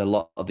and a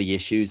lot of the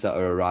issues that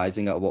are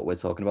arising out of what we're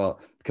talking about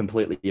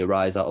completely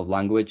arise out of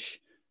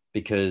language,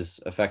 because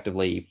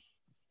effectively,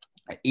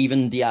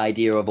 even the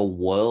idea of a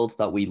world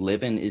that we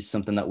live in is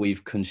something that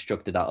we've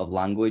constructed out of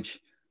language.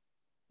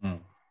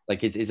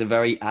 Like it's a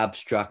very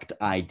abstract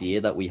idea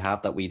that we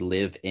have, that we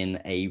live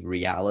in a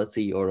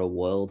reality or a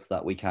world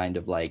that we kind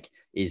of like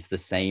is the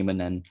same. And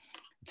then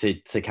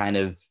to kind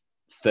of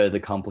further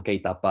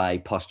complicate that by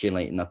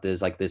postulating that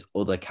there's like this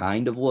other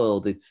kind of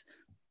world,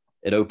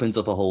 it opens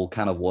up a whole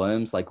can of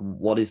worms. Like,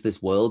 what is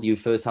this world? You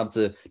first have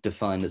to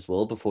define this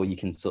world before you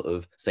can sort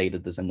of say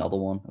that there's another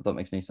one, if that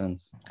makes any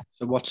sense.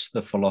 So what's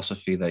the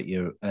philosophy that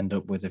you end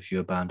up with if you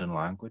abandon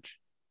language?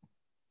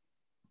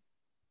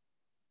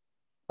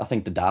 I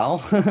think the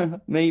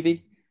Tao,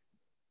 maybe.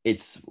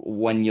 It's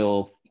when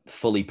you're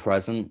fully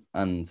present.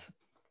 And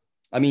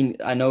I mean,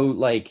 I know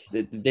like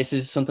this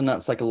is something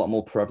that's like a lot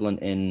more prevalent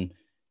in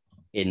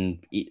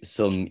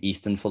some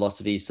Eastern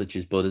philosophies such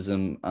as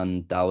Buddhism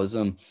and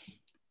Taoism,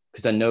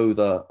 because I know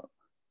that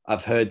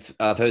I've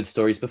heard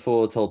stories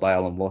before told by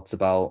Alan Watts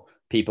about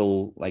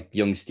people, like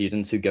young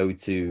students who go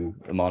to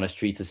a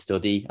monastery to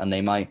study, and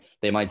they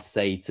might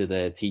say to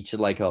their teacher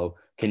like, "Oh,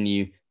 can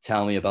you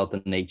tell me about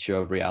the nature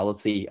of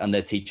reality?" And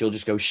their teacher will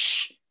just go,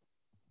 "Shh,"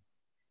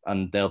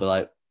 and they'll be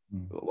like,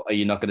 "Are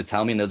you not going to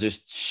tell me?" And they'll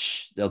just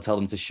shh. They'll tell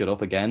them to shut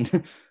up again,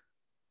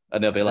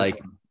 and they'll be like,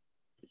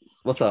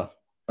 "What's that?"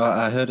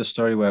 I heard a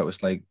story where it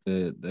was like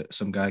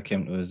some guy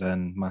came to his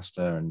Zen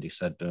master and he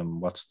said,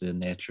 "What's the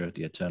nature of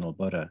the eternal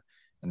Buddha?"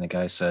 And the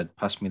guy said,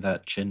 "Pass me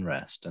that chin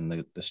rest." And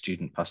the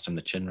student passed him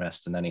the chin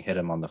rest, and then he hit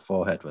him on the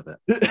forehead with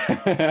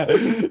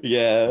it.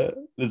 Yeah,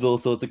 there's all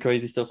sorts of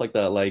crazy stuff like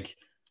that. Like,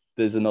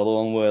 there's another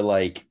one where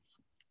like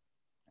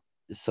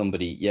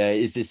somebody,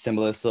 is this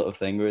similar sort of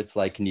thing where it's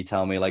like, "Can you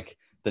tell me like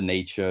the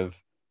nature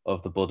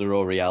of the Buddha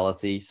or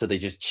reality?" So they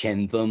just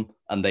chin them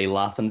and they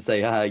laugh and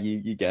say, "Ah,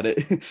 you get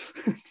it."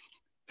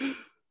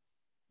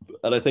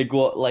 And I think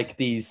what like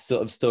these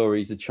sort of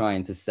stories are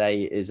trying to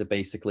say is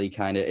basically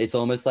kind of, it's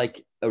almost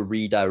like a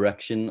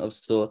redirection of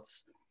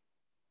sorts.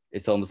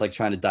 It's almost like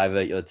trying to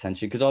divert your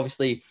attention, because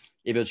obviously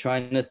if you're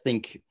trying to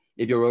think,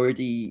 if you're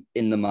already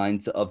in the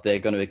mind of they're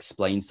going to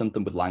explain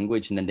something with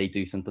language and then they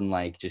do something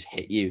like just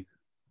hit you,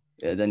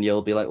 then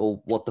you'll be like,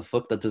 "Well, what the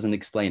fuck? That doesn't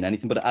explain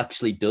anything." But it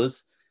actually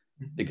does,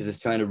 because it's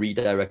trying to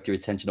redirect your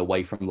attention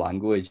away from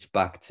language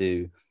back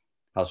to,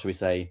 how should we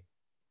say,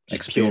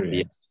 just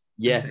experience.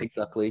 Yeah,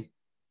 exactly.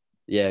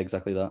 Yeah,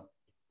 exactly that.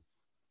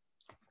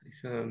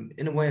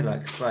 In a way,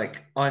 like it's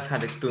like I've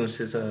had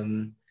experiences,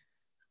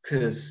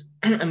 because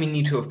I mean,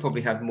 you two have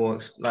probably had more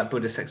like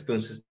Buddhist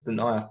experiences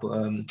than I have, but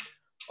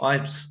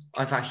I've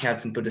actually had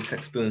some Buddhist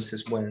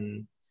experiences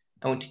when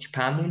I went to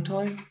Japan one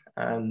time,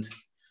 and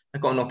I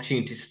got an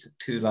opportunity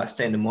to like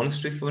stay in a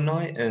monastery for a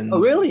night. And Oh,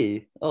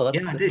 really? Oh,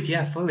 yeah, I did.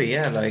 Yeah, fully.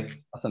 Yeah,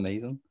 like that's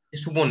amazing.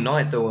 just for one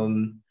night though.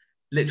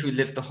 Literally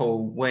lived the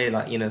whole way,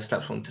 like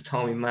slept on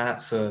tatami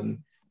mats.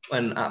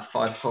 Went at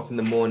 5 o'clock in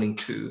the morning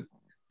to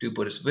do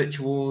Buddhist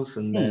rituals,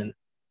 and then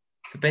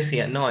so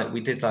basically at night we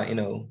did like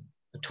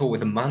a tour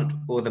with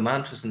all the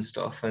mantras and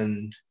stuff.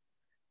 And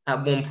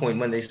at one point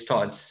when they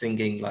started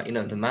singing like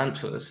the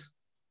mantras,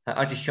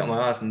 I just shut my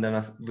eyes, and then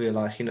I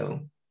realized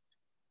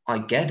I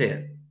get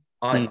it.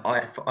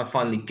 I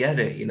finally get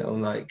it.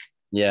 Like,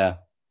 Yeah.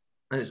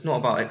 and it's not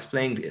about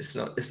explaining it.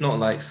 It's not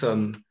like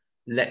some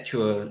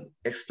lecturer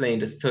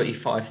explained a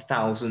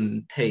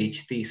 35,000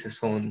 page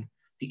thesis on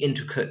the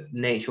intricate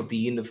nature of the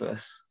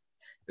universe.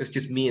 It's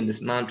just me and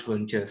this mantra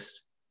and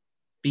just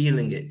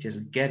feeling it,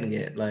 just getting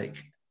it.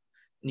 Like,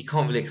 you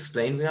can't really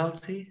explain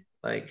reality.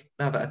 Like,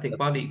 now that I think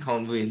about it, you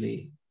can't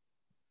really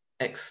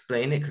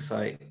explain it, because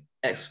like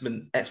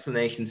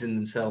explanations in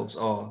themselves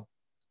are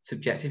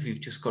subjective.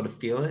 You've just got to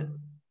feel it.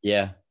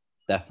 Yeah,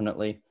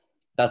 definitely.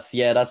 That's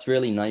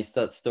really nice,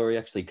 that story,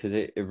 actually, because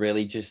it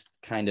really just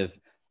kind of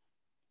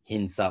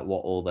hints at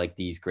what all like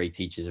these great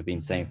teachers have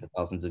been saying for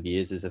thousands of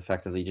years, is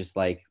effectively just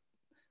like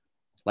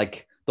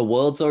the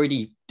world's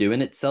already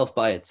doing itself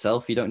by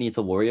itself. You don't need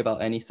to worry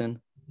about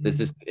anything.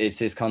 It's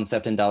this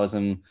concept in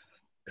Taoism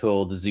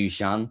called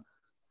Zushan,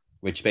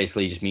 which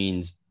basically just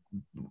means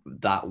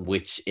that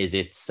which is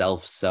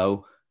itself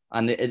so.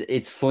 And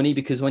it's funny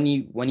because when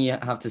you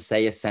have to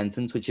say a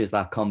sentence which is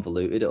that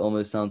convoluted, it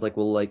almost sounds like,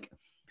 well,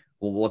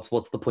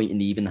 what's the point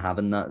in even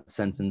having that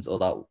sentence or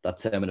that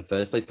term in the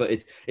first place? But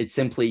it's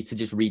simply to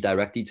just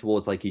redirect you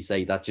towards, like you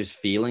say, that just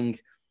feeling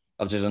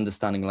of just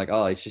understanding, like,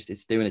 oh,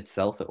 it's doing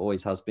itself. It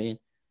always has been.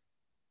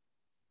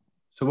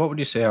 So what would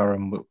you say,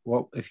 Aaron?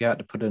 What if you had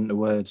to put into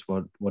words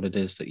what it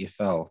is that you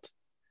felt?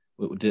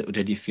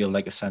 Did you feel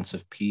like a sense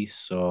of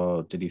peace,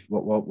 or did you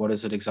what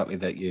is it exactly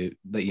that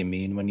you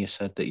mean when you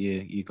said that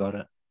you got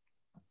it?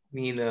 I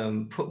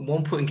mean,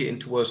 putting it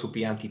into words would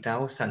be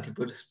anti-Taoist,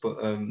 anti-Buddhist, but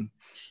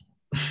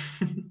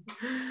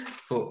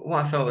but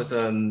what I felt was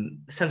a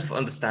sense of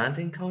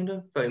understanding, kind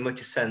of very much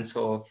a sense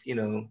of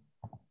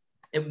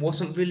it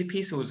wasn't really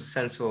peace. It was a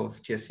sense of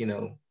just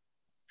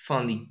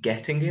finally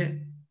getting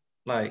it.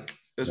 Like,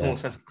 there's more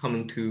sense of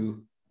coming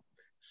to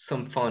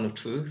some final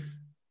truth.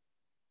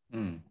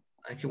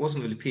 like it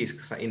wasn't really peace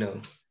because like, you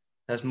know,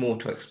 there's more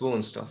to explore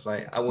and stuff.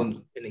 Like I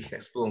wouldn't finish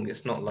exploring.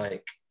 It's not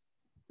like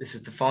this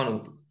is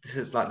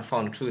like the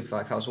final truth.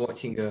 Like I was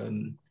watching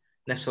an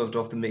episode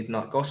of the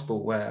Midnight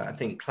Gospel where I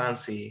think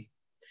Clancy,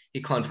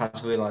 he kind of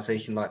has a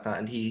realization like that,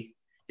 and he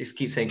just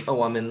keeps saying,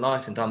 "Oh, I'm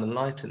enlightened. I'm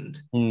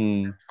enlightened."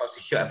 Tries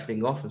to shut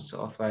everything off and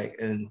stuff. Like,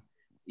 and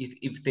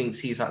he thinks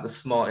he's like the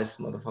smartest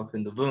motherfucker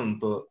in the room,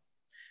 but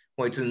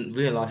what he doesn't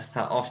realize is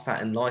that after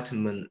that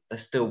enlightenment,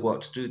 there's still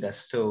work to do. There's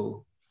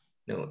still,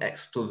 you know,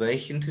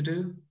 exploration to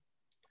do.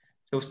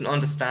 So it's an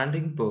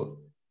understanding, but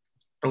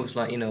it was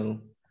like, you know,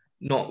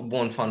 not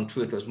one final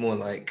truth. It was more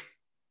like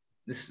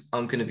this: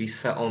 I'm going to be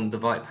set on the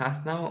right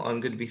path now.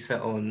 I'm going to be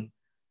set on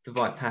the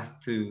right path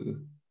to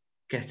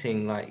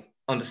getting like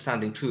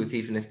understanding truth,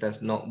 even if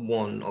there's not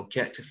one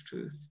objective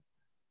truth.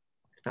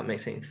 If that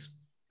makes sense.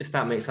 If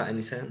that makes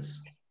any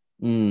sense.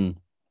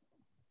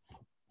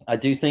 I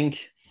do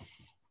think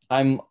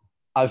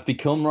I've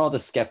become rather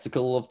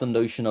skeptical of the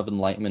notion of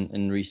enlightenment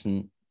in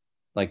recent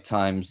like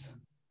times,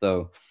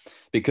 though,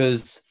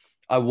 because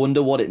I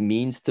wonder what it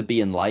means to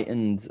be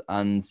enlightened,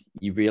 and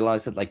you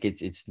realize that like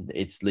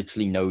it's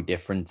literally no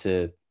different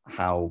to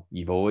how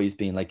you've always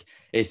been. Like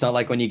it's not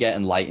like when you get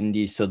enlightened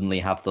you suddenly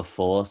have the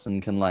force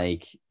and can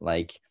like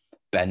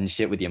bend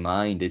shit with your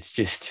mind. It's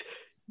just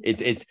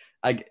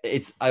I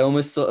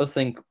almost sort of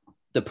think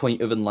the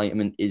point of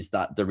enlightenment is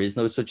that there is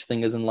no such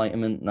thing as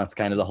enlightenment, and that's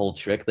kind of the whole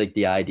trick. Like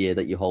the idea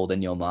that you hold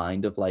in your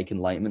mind of like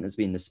enlightenment as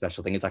being this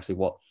special thing, it's actually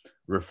what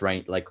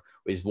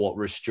is what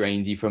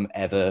restrains you from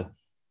ever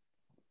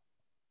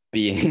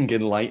being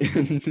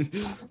enlightened.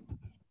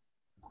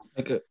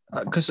 Like,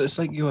 because it's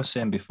like you were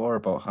saying before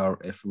about how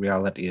if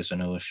reality is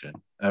an ocean,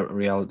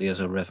 reality is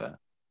a river.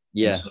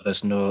 Yeah. So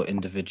there's no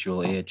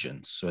individual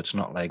agents. So it's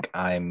not like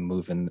I'm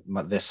moving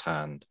this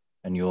hand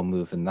and you're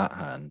moving that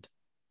hand.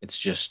 It's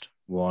just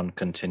one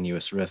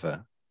continuous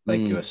river,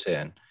 like you were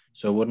saying.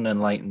 So wouldn't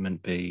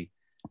enlightenment be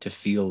to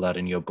feel that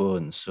in your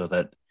bones, so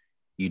that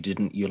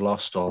you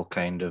lost all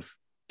kind of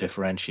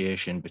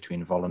differentiation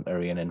between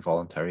voluntary and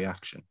involuntary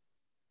action?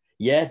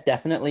 Yeah,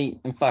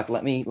 definitely. In fact,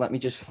 let me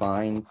just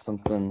find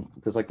something.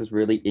 There's like this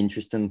really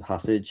interesting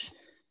passage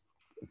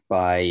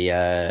by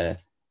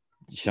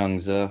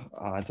Zhangzi.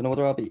 I don't know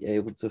whether I'll be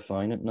able to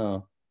find it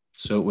now.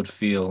 So it would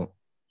feel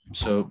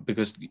so,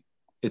 because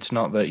it's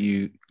not that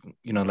you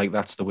know, like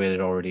that's the way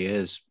it already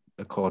is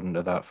according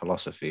to that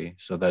philosophy,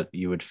 so that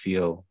you would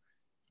feel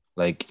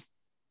like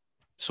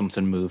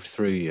something moved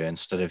through you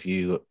instead of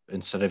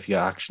your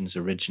actions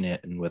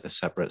originating with a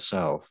separate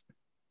self.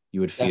 You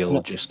would feel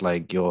Definitely. just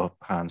like your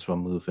hands were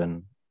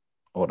moving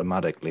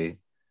automatically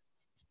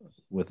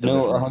with the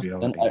river of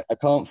reality. I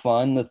can't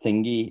find the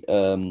thingy,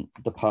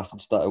 the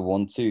passage that I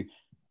want to,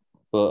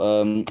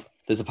 but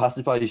there's a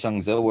passage by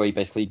Zhangzi where he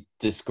basically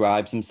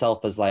describes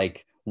himself as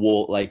like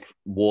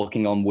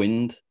walking on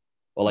wind,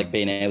 or like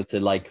being able to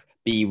like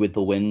be with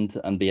the wind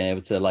and being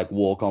able to like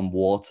walk on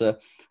water,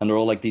 and they're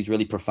all like these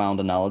really profound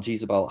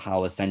analogies about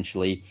how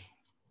essentially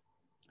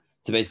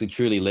to basically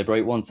truly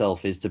liberate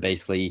oneself is to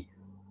basically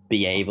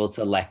be able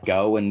to let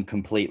go and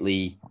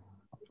completely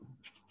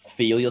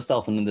feel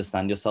yourself and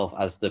understand yourself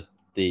as the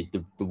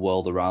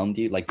world around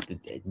you, like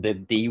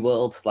the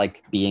world,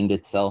 like being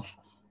itself.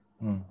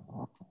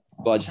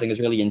 But I just think it's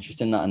really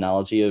interesting, that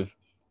analogy of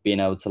being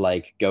able to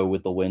like go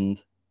with the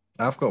wind.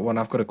 I've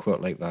got a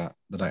quote like that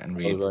I can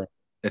read. Oh, right.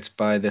 It's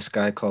by this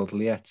guy called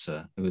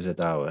Lietzse, who's a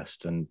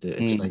Taoist, and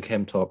it's like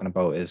him talking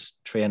about his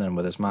training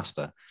with his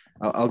master.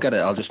 I'll get it.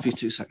 I'll just be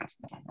 2 seconds.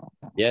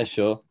 Yeah,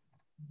 sure.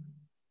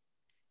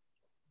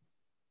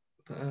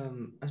 But I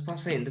was about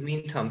to say, in the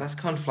meantime, that's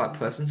kind of like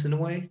presence in a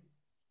way.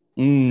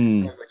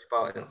 Very much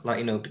about it, like,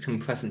 you know, becoming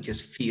present,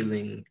 just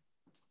feeling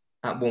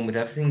at one with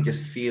everything,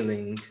 just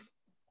feeling,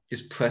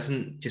 just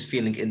present, just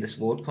feeling in this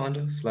world, kind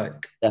of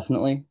like.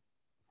 Definitely.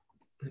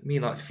 Me,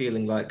 like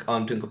feeling like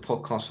I'm doing a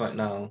podcast right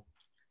now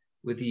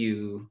with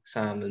you,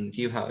 Sam, and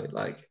you, Harry,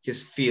 like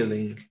just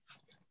feeling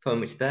so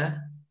much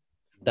there.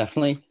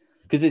 Definitely,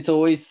 because it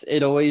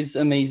always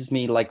amazes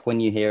me, like when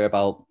you hear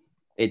about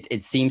it.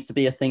 It seems to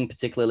be a thing,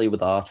 particularly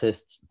with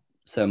artists.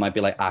 So it might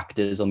be like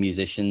actors or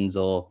musicians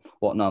or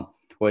whatnot,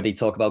 where they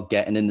talk about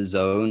getting in the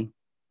zone.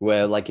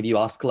 Where like if you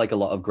ask like a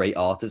lot of great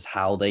artists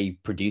how they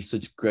produce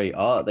such great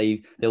art,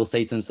 they'll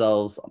say to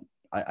themselves,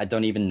 I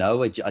don't even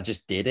know. I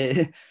just did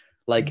it.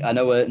 Like I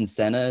know Ayrton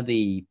Senna,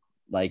 he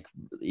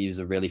was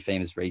a really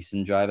famous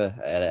racing driver,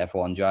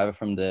 F1 driver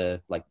from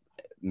the like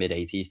mid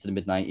 80s to the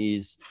mid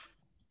 90s.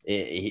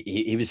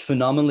 He was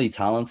phenomenally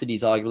talented.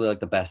 He's arguably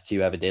like the best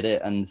who ever did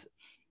it. And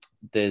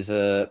there's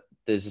a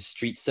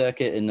street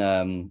circuit in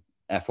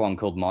F1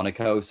 called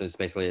Monaco. So it's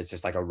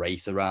just like a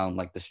race around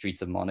like the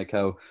streets of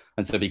Monaco.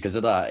 And so because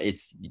of that,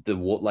 it's the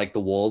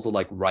walls are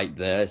like right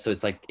there. So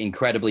it's like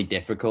incredibly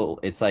difficult.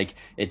 It's like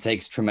it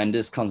takes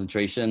tremendous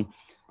concentration.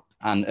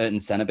 And Ayrton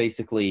Senna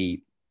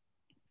basically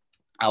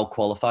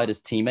out-qualified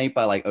his teammate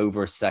by like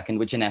over a second,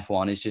 which in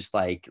F1 is just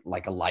like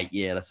a light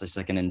year. That's just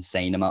like an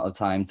insane amount of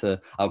time to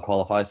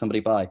out-qualify somebody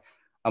by.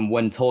 And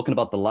when talking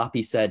about the lap,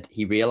 he said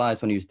he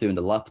realized when he was doing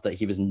the lap that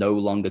he was no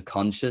longer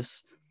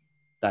conscious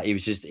that it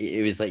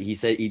was like, he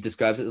said, he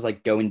describes it as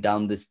like going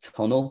down this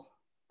tunnel,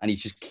 and he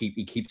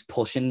keeps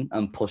pushing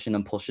and pushing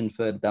and pushing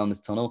further down this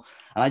tunnel.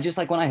 And I just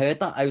like, when I heard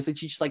that, I was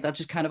actually just like, that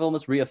just kind of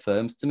almost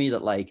reaffirms to me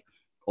that like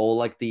all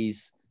like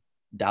these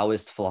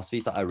Taoist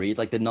philosophies that I read,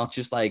 like they're not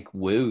just like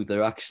woo,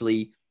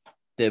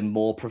 they're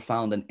more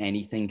profound than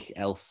anything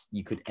else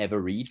you could ever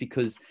read,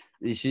 because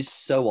it's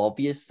just so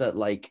obvious that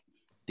like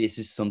this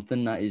is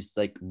something that is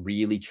like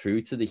really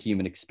true to the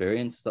human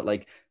experience, that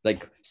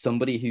like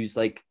somebody who's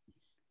like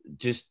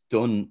just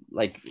done,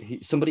 like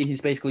somebody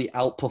who's basically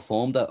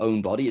outperformed their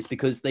own body, it's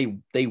because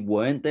they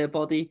weren't their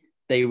body,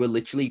 they were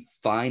literally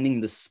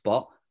finding the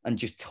spot and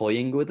just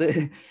toying with it.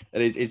 And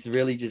it's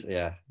really just,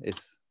 yeah,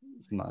 it's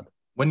mad.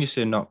 When you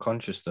say not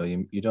conscious, though,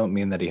 you don't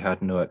mean that he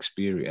had no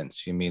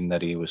experience. You mean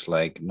that he was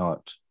like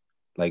not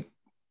like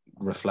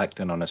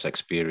reflecting on his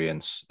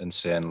experience and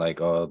saying like,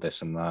 oh,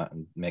 this and that,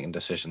 and making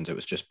decisions. It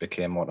was just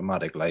became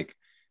automatic. Like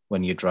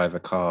when you drive a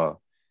car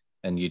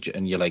and you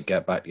like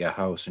get back to your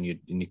house and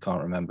you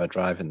can't remember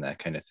driving there,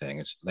 kind of thing.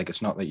 It's like,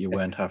 it's not that you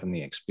weren't having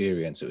the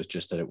experience. It was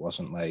just that it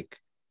wasn't like,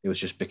 it was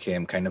just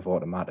became kind of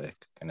automatic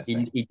kind of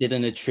thing. He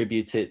didn't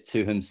attribute it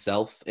to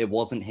himself. It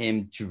wasn't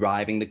him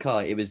driving the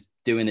car. It was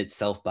doing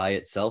itself by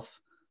itself.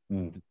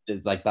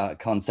 Like that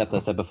concept I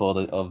said before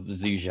of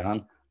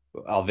Zhujian,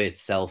 of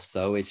itself.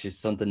 So it's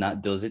just something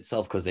that does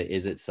itself because it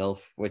is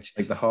itself, which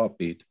like the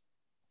heartbeat.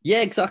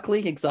 Yeah,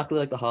 exactly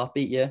like the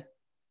heartbeat. Yeah,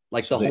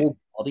 like so the whole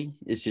body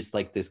is just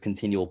like this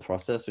continual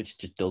process which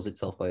just does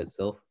itself by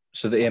itself.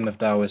 So the aim of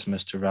Taoism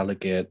is to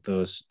relegate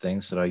those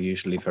things that are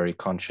usually very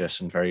conscious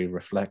and very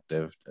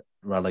reflective,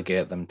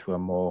 relegate them to a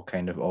more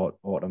kind of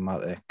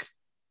automatic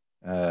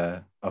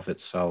of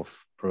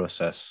itself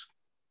process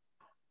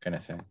kind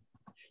of thing.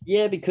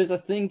 Yeah, because I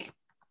think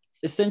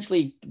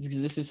essentially,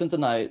 because this is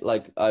something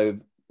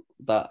that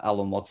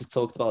Alan Watts has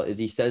talked about, is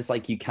he says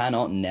like you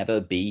cannot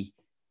never be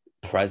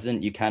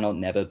present, you cannot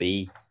never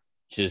be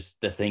just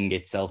the thing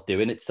itself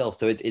doing itself.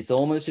 So it's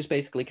almost just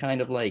basically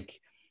kind of like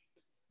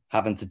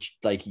having to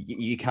like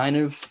you kind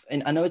of,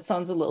 and I know it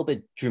sounds a little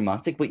bit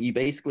dramatic, but you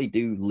basically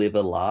do live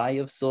a lie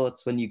of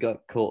sorts when you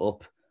got caught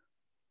up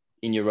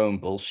in your own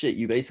bullshit.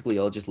 You basically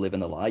are just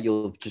living a lie.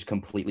 You're just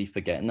completely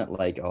forgetting that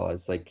like, oh,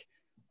 it's like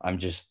I'm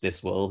just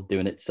this world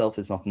doing itself.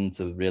 There's nothing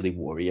to really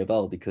worry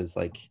about, because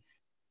like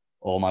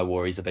all my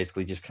worries are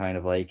basically just kind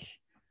of like,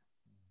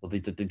 well,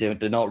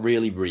 they're not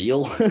really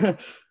real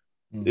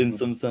in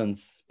some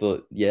sense.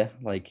 But yeah,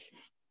 like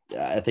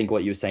I think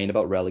what you were saying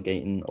about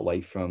relegating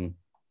away from,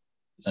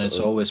 and it's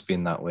always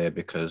been that way,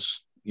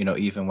 because you know,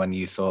 even when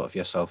you thought of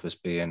yourself as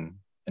being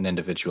an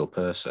individual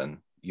person,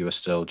 you were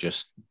still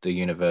just the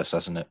universe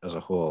as a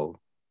whole,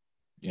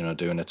 you know,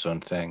 doing its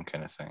own thing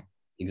kind of thing.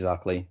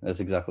 Exactly,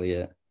 that's exactly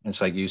it. It's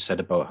like you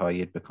said about how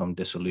you'd become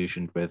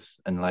disillusioned with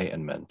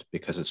enlightenment,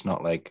 because it's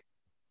not like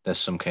there's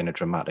some kind of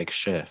dramatic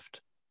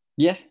shift.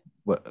 Yeah.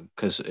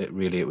 Because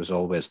it was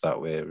always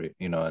that way,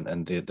 you know,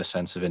 and the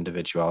sense of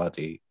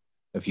individuality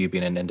of you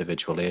being an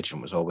individual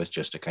agent was always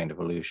just a kind of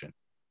illusion.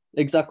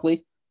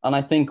 Exactly. And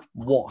I think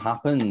what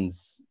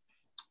happens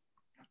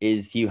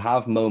is you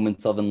have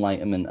moments of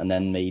enlightenment and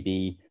then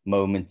maybe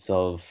moments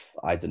of,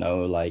 I don't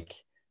know, like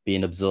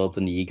being absorbed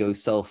in the ego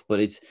self. But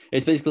it's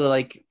basically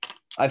like,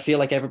 I feel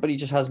like everybody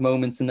just has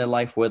moments in their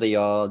life where they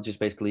are just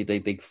basically,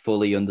 they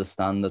fully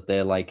understand that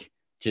they're like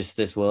just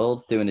this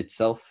world doing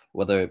itself,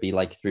 whether it be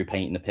like through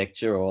painting a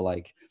picture or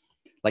like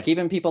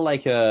even people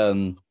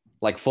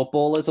like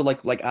footballers or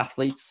like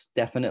athletes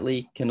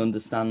definitely can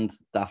understand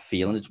that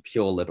feeling of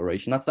pure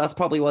liberation. That's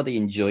probably why they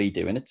enjoy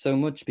doing it so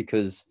much,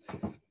 because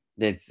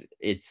it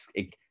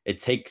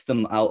takes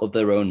them out of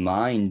their own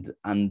mind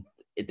and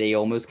they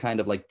almost kind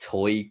of like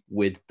toy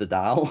with the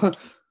Tao.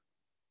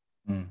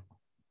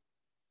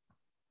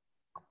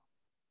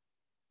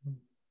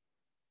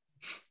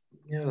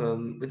 Yeah,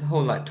 with the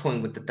whole like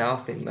toying with the Tao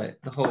thing,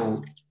 like the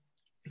whole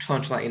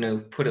trying to like, you know,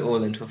 put it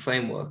all into a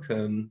framework.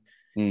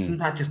 Isn't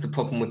that just the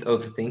problem with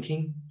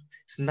overthinking?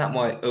 Isn't that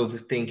why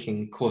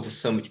overthinking causes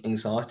so much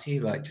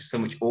anxiety, like just so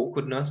much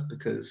awkwardness,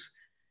 because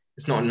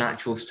it's not a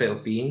natural state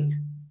of being,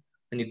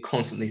 and you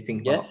constantly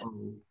think about,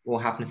 oh, what will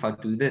happen if I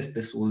do this?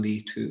 This will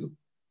lead to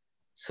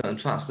certain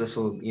traps. This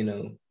will, you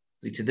know,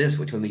 lead to this,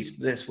 which will lead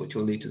to this, which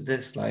will lead to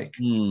this. Like,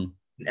 in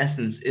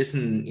essence,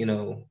 isn't, you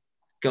know,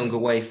 going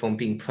away from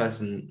being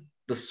present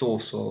the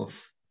source of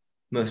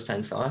most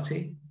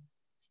anxiety?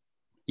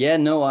 Yeah,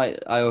 no, I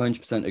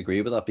 100%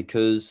 agree with that,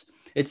 because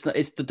it's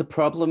the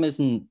problem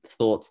isn't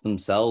thoughts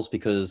themselves,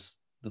 because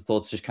the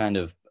thoughts just kind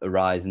of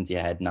arise into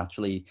your head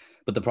naturally.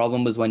 But the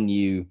problem was when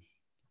you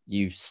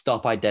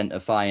stop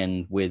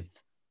identifying with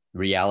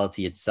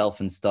reality itself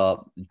and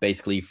start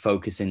basically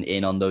focusing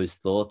in on those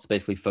thoughts,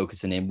 basically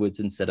focusing inwards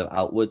instead of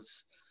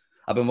outwards.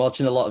 I've been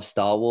watching a lot of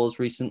Star Wars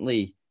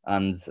recently,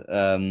 and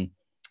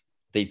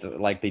they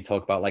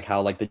talk about like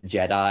how like the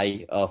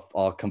Jedi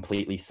are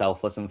completely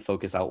selfless and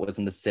focus outwards,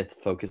 and the Sith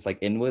focus like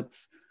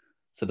inwards.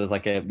 So there's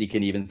like you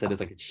can even say there's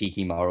like a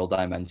cheeky moral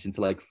dimension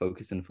to like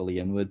focusing fully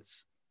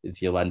inwards,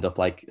 is you'll end up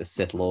like a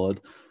Sith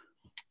Lord.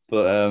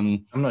 But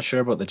I'm not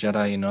sure about the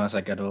Jedi, as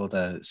I get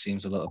older, it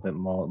seems a little bit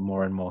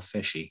more and more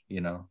fishy,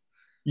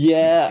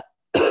 yeah,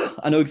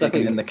 I know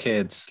exactly. Taking in the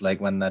kids, like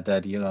when they're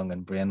dead young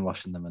and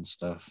brainwashing them and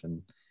stuff,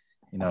 and,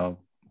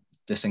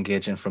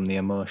 disengaging from the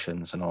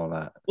emotions and all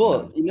that.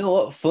 Well, you know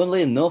what?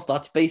 Funnily enough,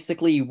 that's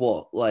basically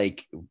what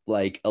like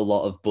a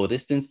lot of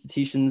Buddhist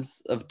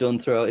institutions have done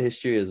throughout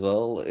history as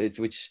well.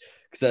 Which,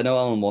 because I know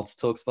Alan Watts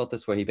talks about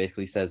this, where he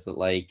basically says that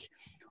like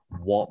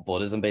what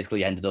Buddhism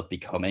basically ended up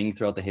becoming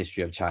throughout the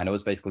history of China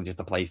was basically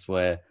just a place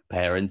where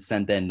parents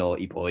sent their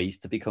naughty boys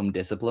to become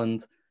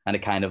disciplined, and it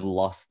kind of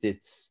lost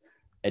its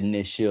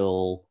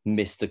initial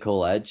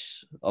mystical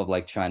edge of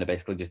like trying to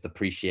basically just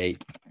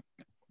appreciate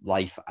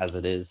life as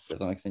it is, if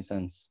that makes any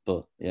sense.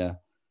 But yeah.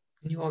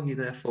 Can you argue,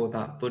 therefore,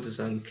 that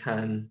Buddhism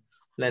can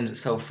lend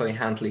itself very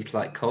handily to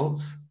like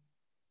cults?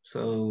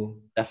 So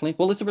Definitely.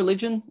 Well, it's a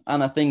religion,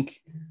 and I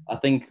think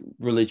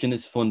religion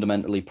is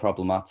fundamentally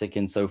problematic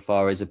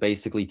insofar as it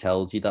basically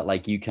tells you that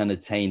like you can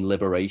attain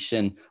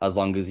liberation as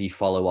long as you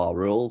follow our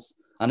rules.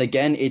 And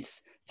again,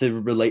 it's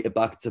to relate it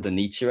back to the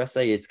Nietzsche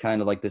essay. It's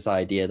kind of like this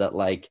idea that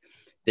like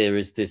there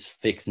is this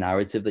fixed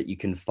narrative that you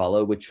can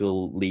follow, which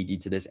will lead you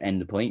to this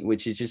end point,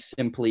 which is just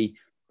simply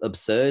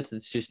absurd.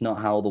 It's just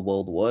not how the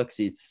world works.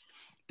 It's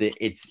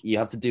you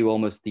have to do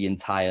almost the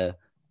entire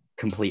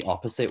complete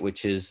opposite,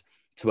 which is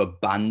to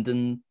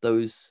abandon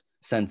those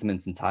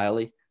sentiments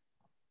entirely.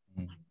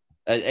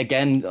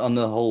 Again, on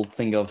the whole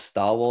thing of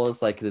Star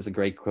Wars, like there's a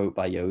great quote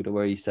by Yoda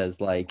where he says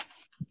like,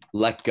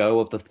 let go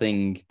of the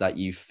thing that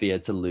you fear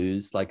to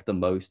lose like the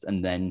most,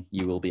 and then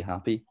you will be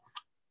happy.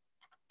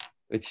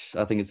 Which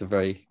I think is a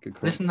very good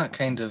quote. Isn't that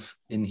kind of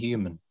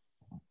inhuman?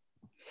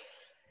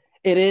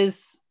 It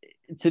is,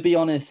 to be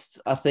honest.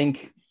 I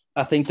think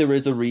there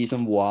is a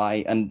reason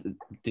why, and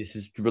this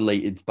is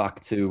related back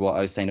to what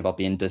I was saying about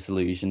being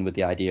disillusioned with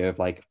the idea of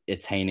like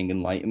attaining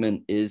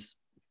enlightenment. Is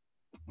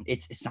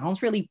it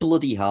sounds really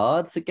bloody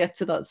hard to get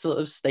to that sort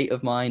of state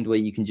of mind where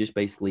you can just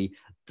basically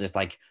just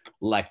like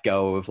let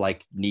go of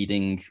like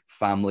needing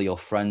family or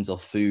friends or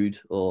food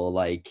or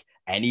like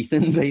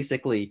anything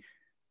basically.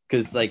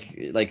 Because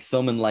like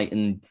some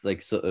enlightened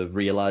like sort of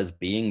realized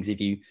beings, if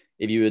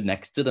you were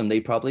next to them,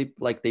 they probably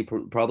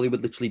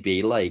would literally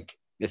be like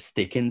a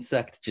stick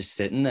insect just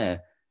sitting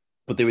there,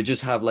 but they would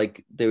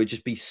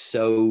just be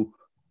so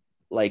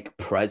like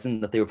present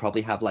that they would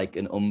probably have like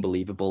an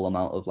unbelievable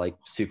amount of like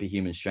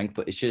superhuman strength.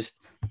 But it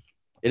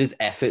is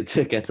effort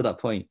to get to that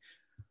point.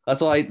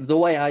 That's why the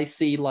way I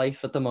see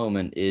life at the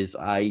moment is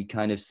I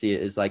kind of see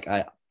it as like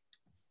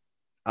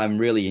I'm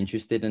really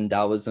interested in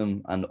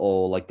Taoism and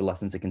all like the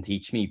lessons it can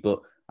teach me,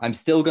 but I'm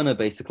still gonna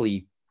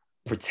basically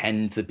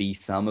pretend to be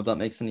Sam, if that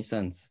makes any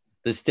sense.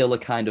 There's still a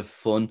kind of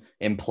fun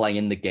in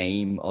playing the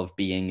game of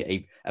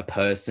being a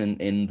person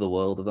in the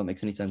world, if that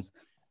makes any sense.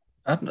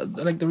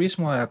 Like the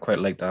reason why I quite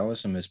like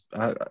Taoism is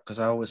because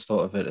I always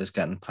thought of it as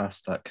getting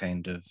past that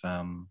kind of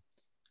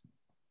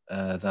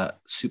that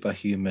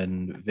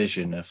superhuman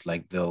vision of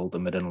like the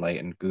ultimate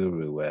enlightened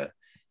guru, where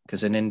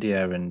because in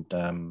India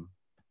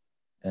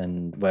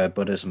and where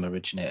Buddhism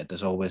originated,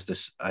 there's always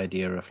this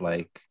idea of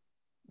like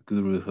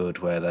guruhood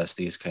where there's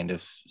these kind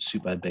of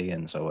super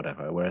beings or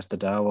whatever, whereas the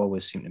Tao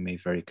always seemed to me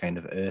very kind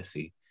of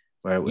earthy,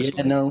 where it was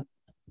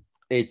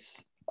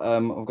it's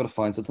I've got to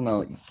find something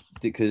now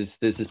because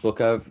there's this book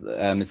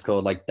it's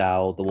called like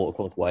Tao, The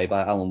Watercourse Way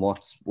by Alan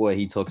Watts, where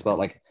he talks about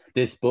like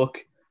this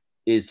book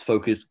is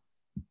focused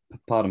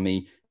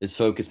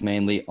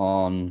mainly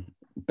on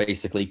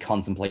basically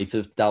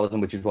contemplative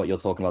Taoism, which is what you're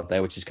talking about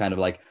there, which is kind of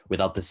like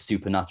without the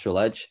supernatural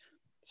edge.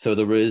 So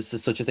there is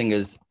such a thing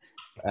as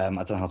I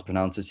don't know how to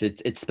pronounce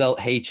it. It's spelled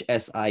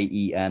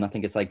Hsien. I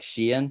think it's like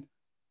Xian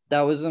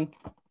Taoism,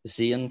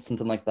 Xian,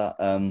 something like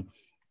that.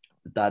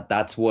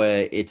 That's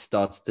where it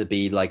starts to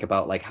be like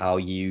about like how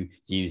you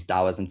use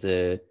Taoism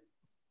to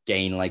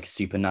gain like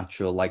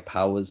supernatural like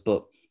powers.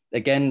 But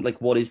again,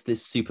 like what is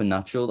this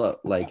supernatural that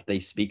like they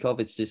speak of?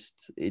 It's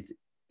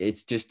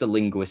just a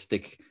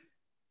linguistic,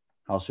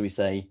 how should we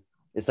say?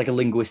 It's like a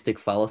linguistic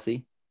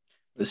fallacy.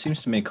 It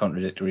seems to me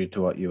contradictory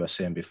to what you were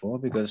saying before,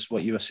 because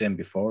what you were saying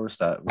before is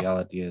that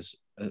reality is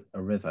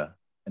a river,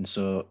 and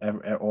so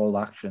all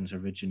actions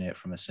originate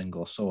from a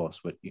single source.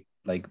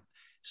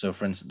 So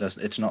for instance,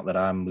 it's not that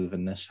I'm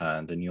moving this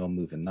hand and you're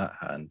moving that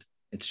hand.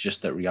 It's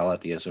just that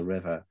reality is a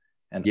river,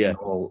 and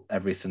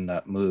everything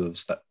that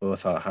moves, that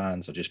both our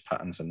hands are just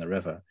patterns in the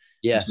river.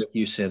 Yeah. So if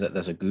you say that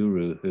there's a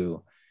guru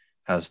who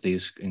has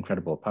these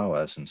incredible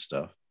powers and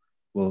stuff,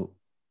 well,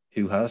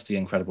 who has the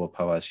incredible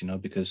powers?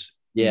 Because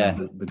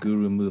the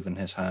guru moving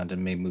his hand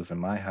and me moving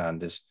my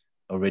hand is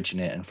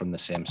originating from the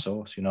same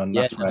source. And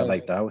that's why I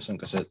like Taoism,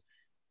 because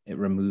it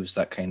removes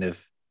that kind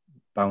of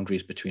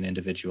boundaries between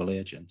individual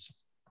agents.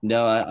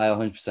 No, I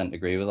 100%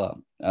 agree with that.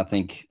 I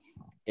think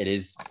it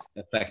is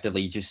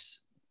effectively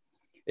just,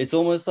 it's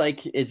almost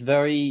like it's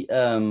very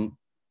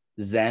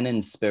Zen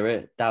in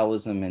spirit,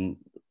 Taoism, and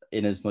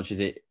in as much as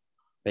it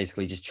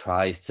basically just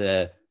tries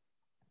to,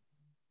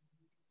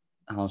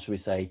 how should we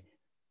say,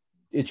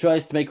 it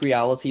tries to make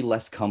reality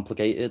less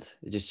complicated.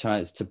 It just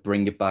tries to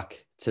bring it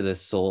back to the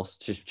source,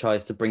 just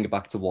tries to bring it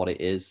back to what it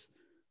is,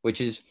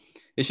 which is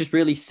it's just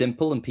really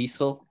simple and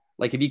peaceful.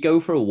 Like if you go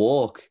for a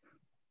walk,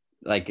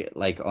 like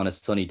on a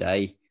sunny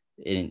day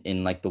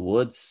in like the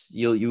woods,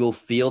 you will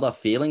feel that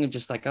feeling of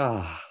just like,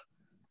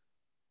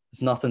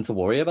 there's nothing to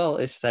worry about.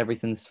 It's just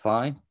everything's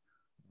fine.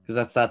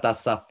 Because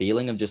that's that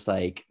feeling of just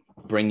like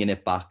bringing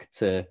it back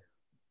to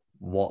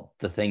what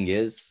the thing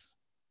is,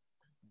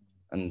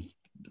 and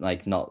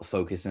like not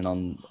focusing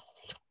on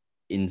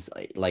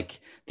like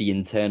the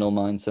internal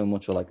mind so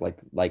much, or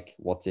like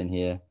what's in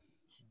here.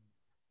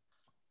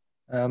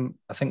 I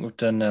think we've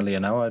done nearly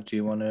an hour. Do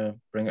you want to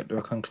bring it to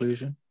a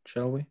conclusion,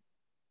 shall we?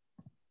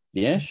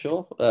 Yeah,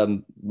 sure.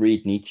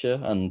 Read Nietzsche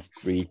and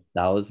read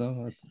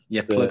Taoism.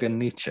 Yeah, plug in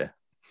Nietzsche.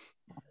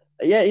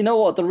 Yeah, you know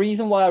what? The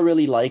reason why I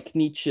really like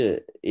Nietzsche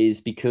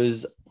is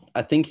because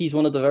I think he's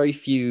one of the very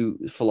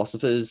few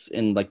philosophers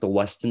in like the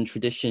Western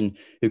tradition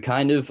who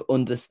kind of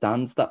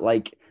understands that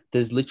like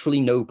there's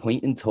literally no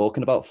point in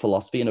talking about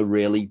philosophy in a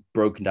really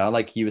broken down,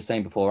 like you were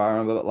saying before,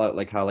 Aaron, about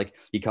like how like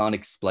you can't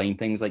explain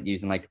things like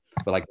using like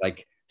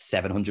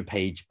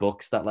 700-page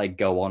books that like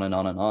go on and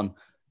on and on.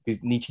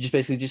 Because Nietzsche just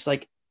basically just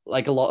like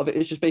a lot of it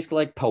is just basically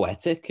like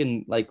poetic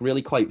and like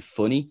really quite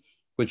funny,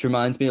 which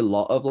reminds me a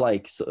lot of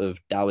like sort of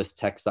Taoist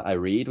texts that I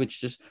read, which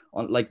just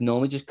like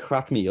normally just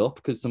crack me up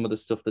because some of the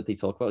stuff that they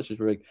talk about is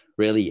just really,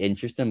 really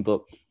interesting.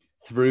 But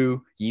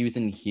through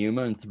using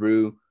humor and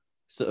through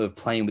sort of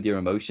playing with your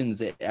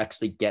emotions, it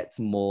actually gets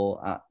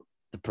more at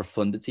the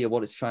profundity of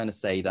what it's trying to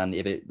say than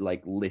if it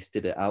like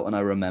listed it out and I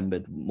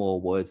remembered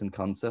more words and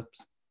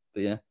concepts.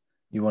 But yeah.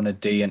 You want to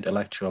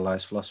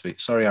de-intellectualize philosophy.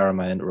 Sorry, Aaron,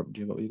 I interrupted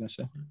you. What were you going to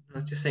say? I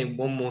was just saying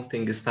one more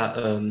thing is that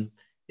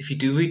if you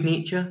do read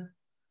Nietzsche,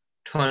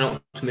 try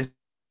not to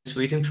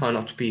misread him. Try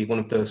not to be one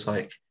of those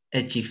like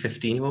edgy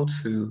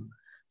 15-year-olds who,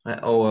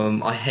 like,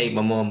 I hate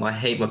my mom, I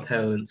hate my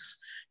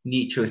parents.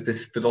 Nietzsche is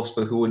this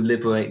philosopher who will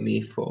liberate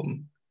me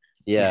from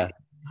these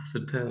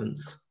bastard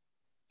parents.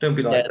 Don't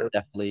be like that.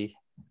 Definitely.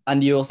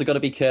 And you also got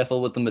to be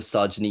careful with the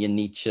misogyny in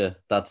Nietzsche.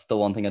 That's the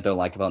one thing I don't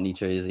like about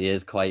Nietzsche is he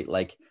is quite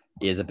like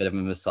he is a bit of a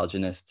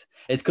misogynist.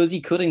 It's because he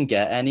couldn't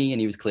get any, and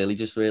he was clearly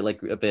just really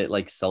like a bit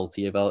like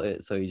salty about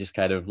it. So he just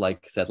kind of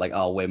like said like,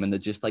 "Oh, women are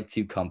just like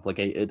too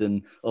complicated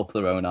and up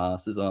their own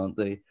asses, aren't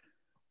they?"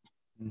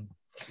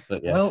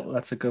 But, yeah. Well,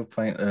 that's a good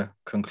point to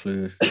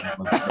conclude.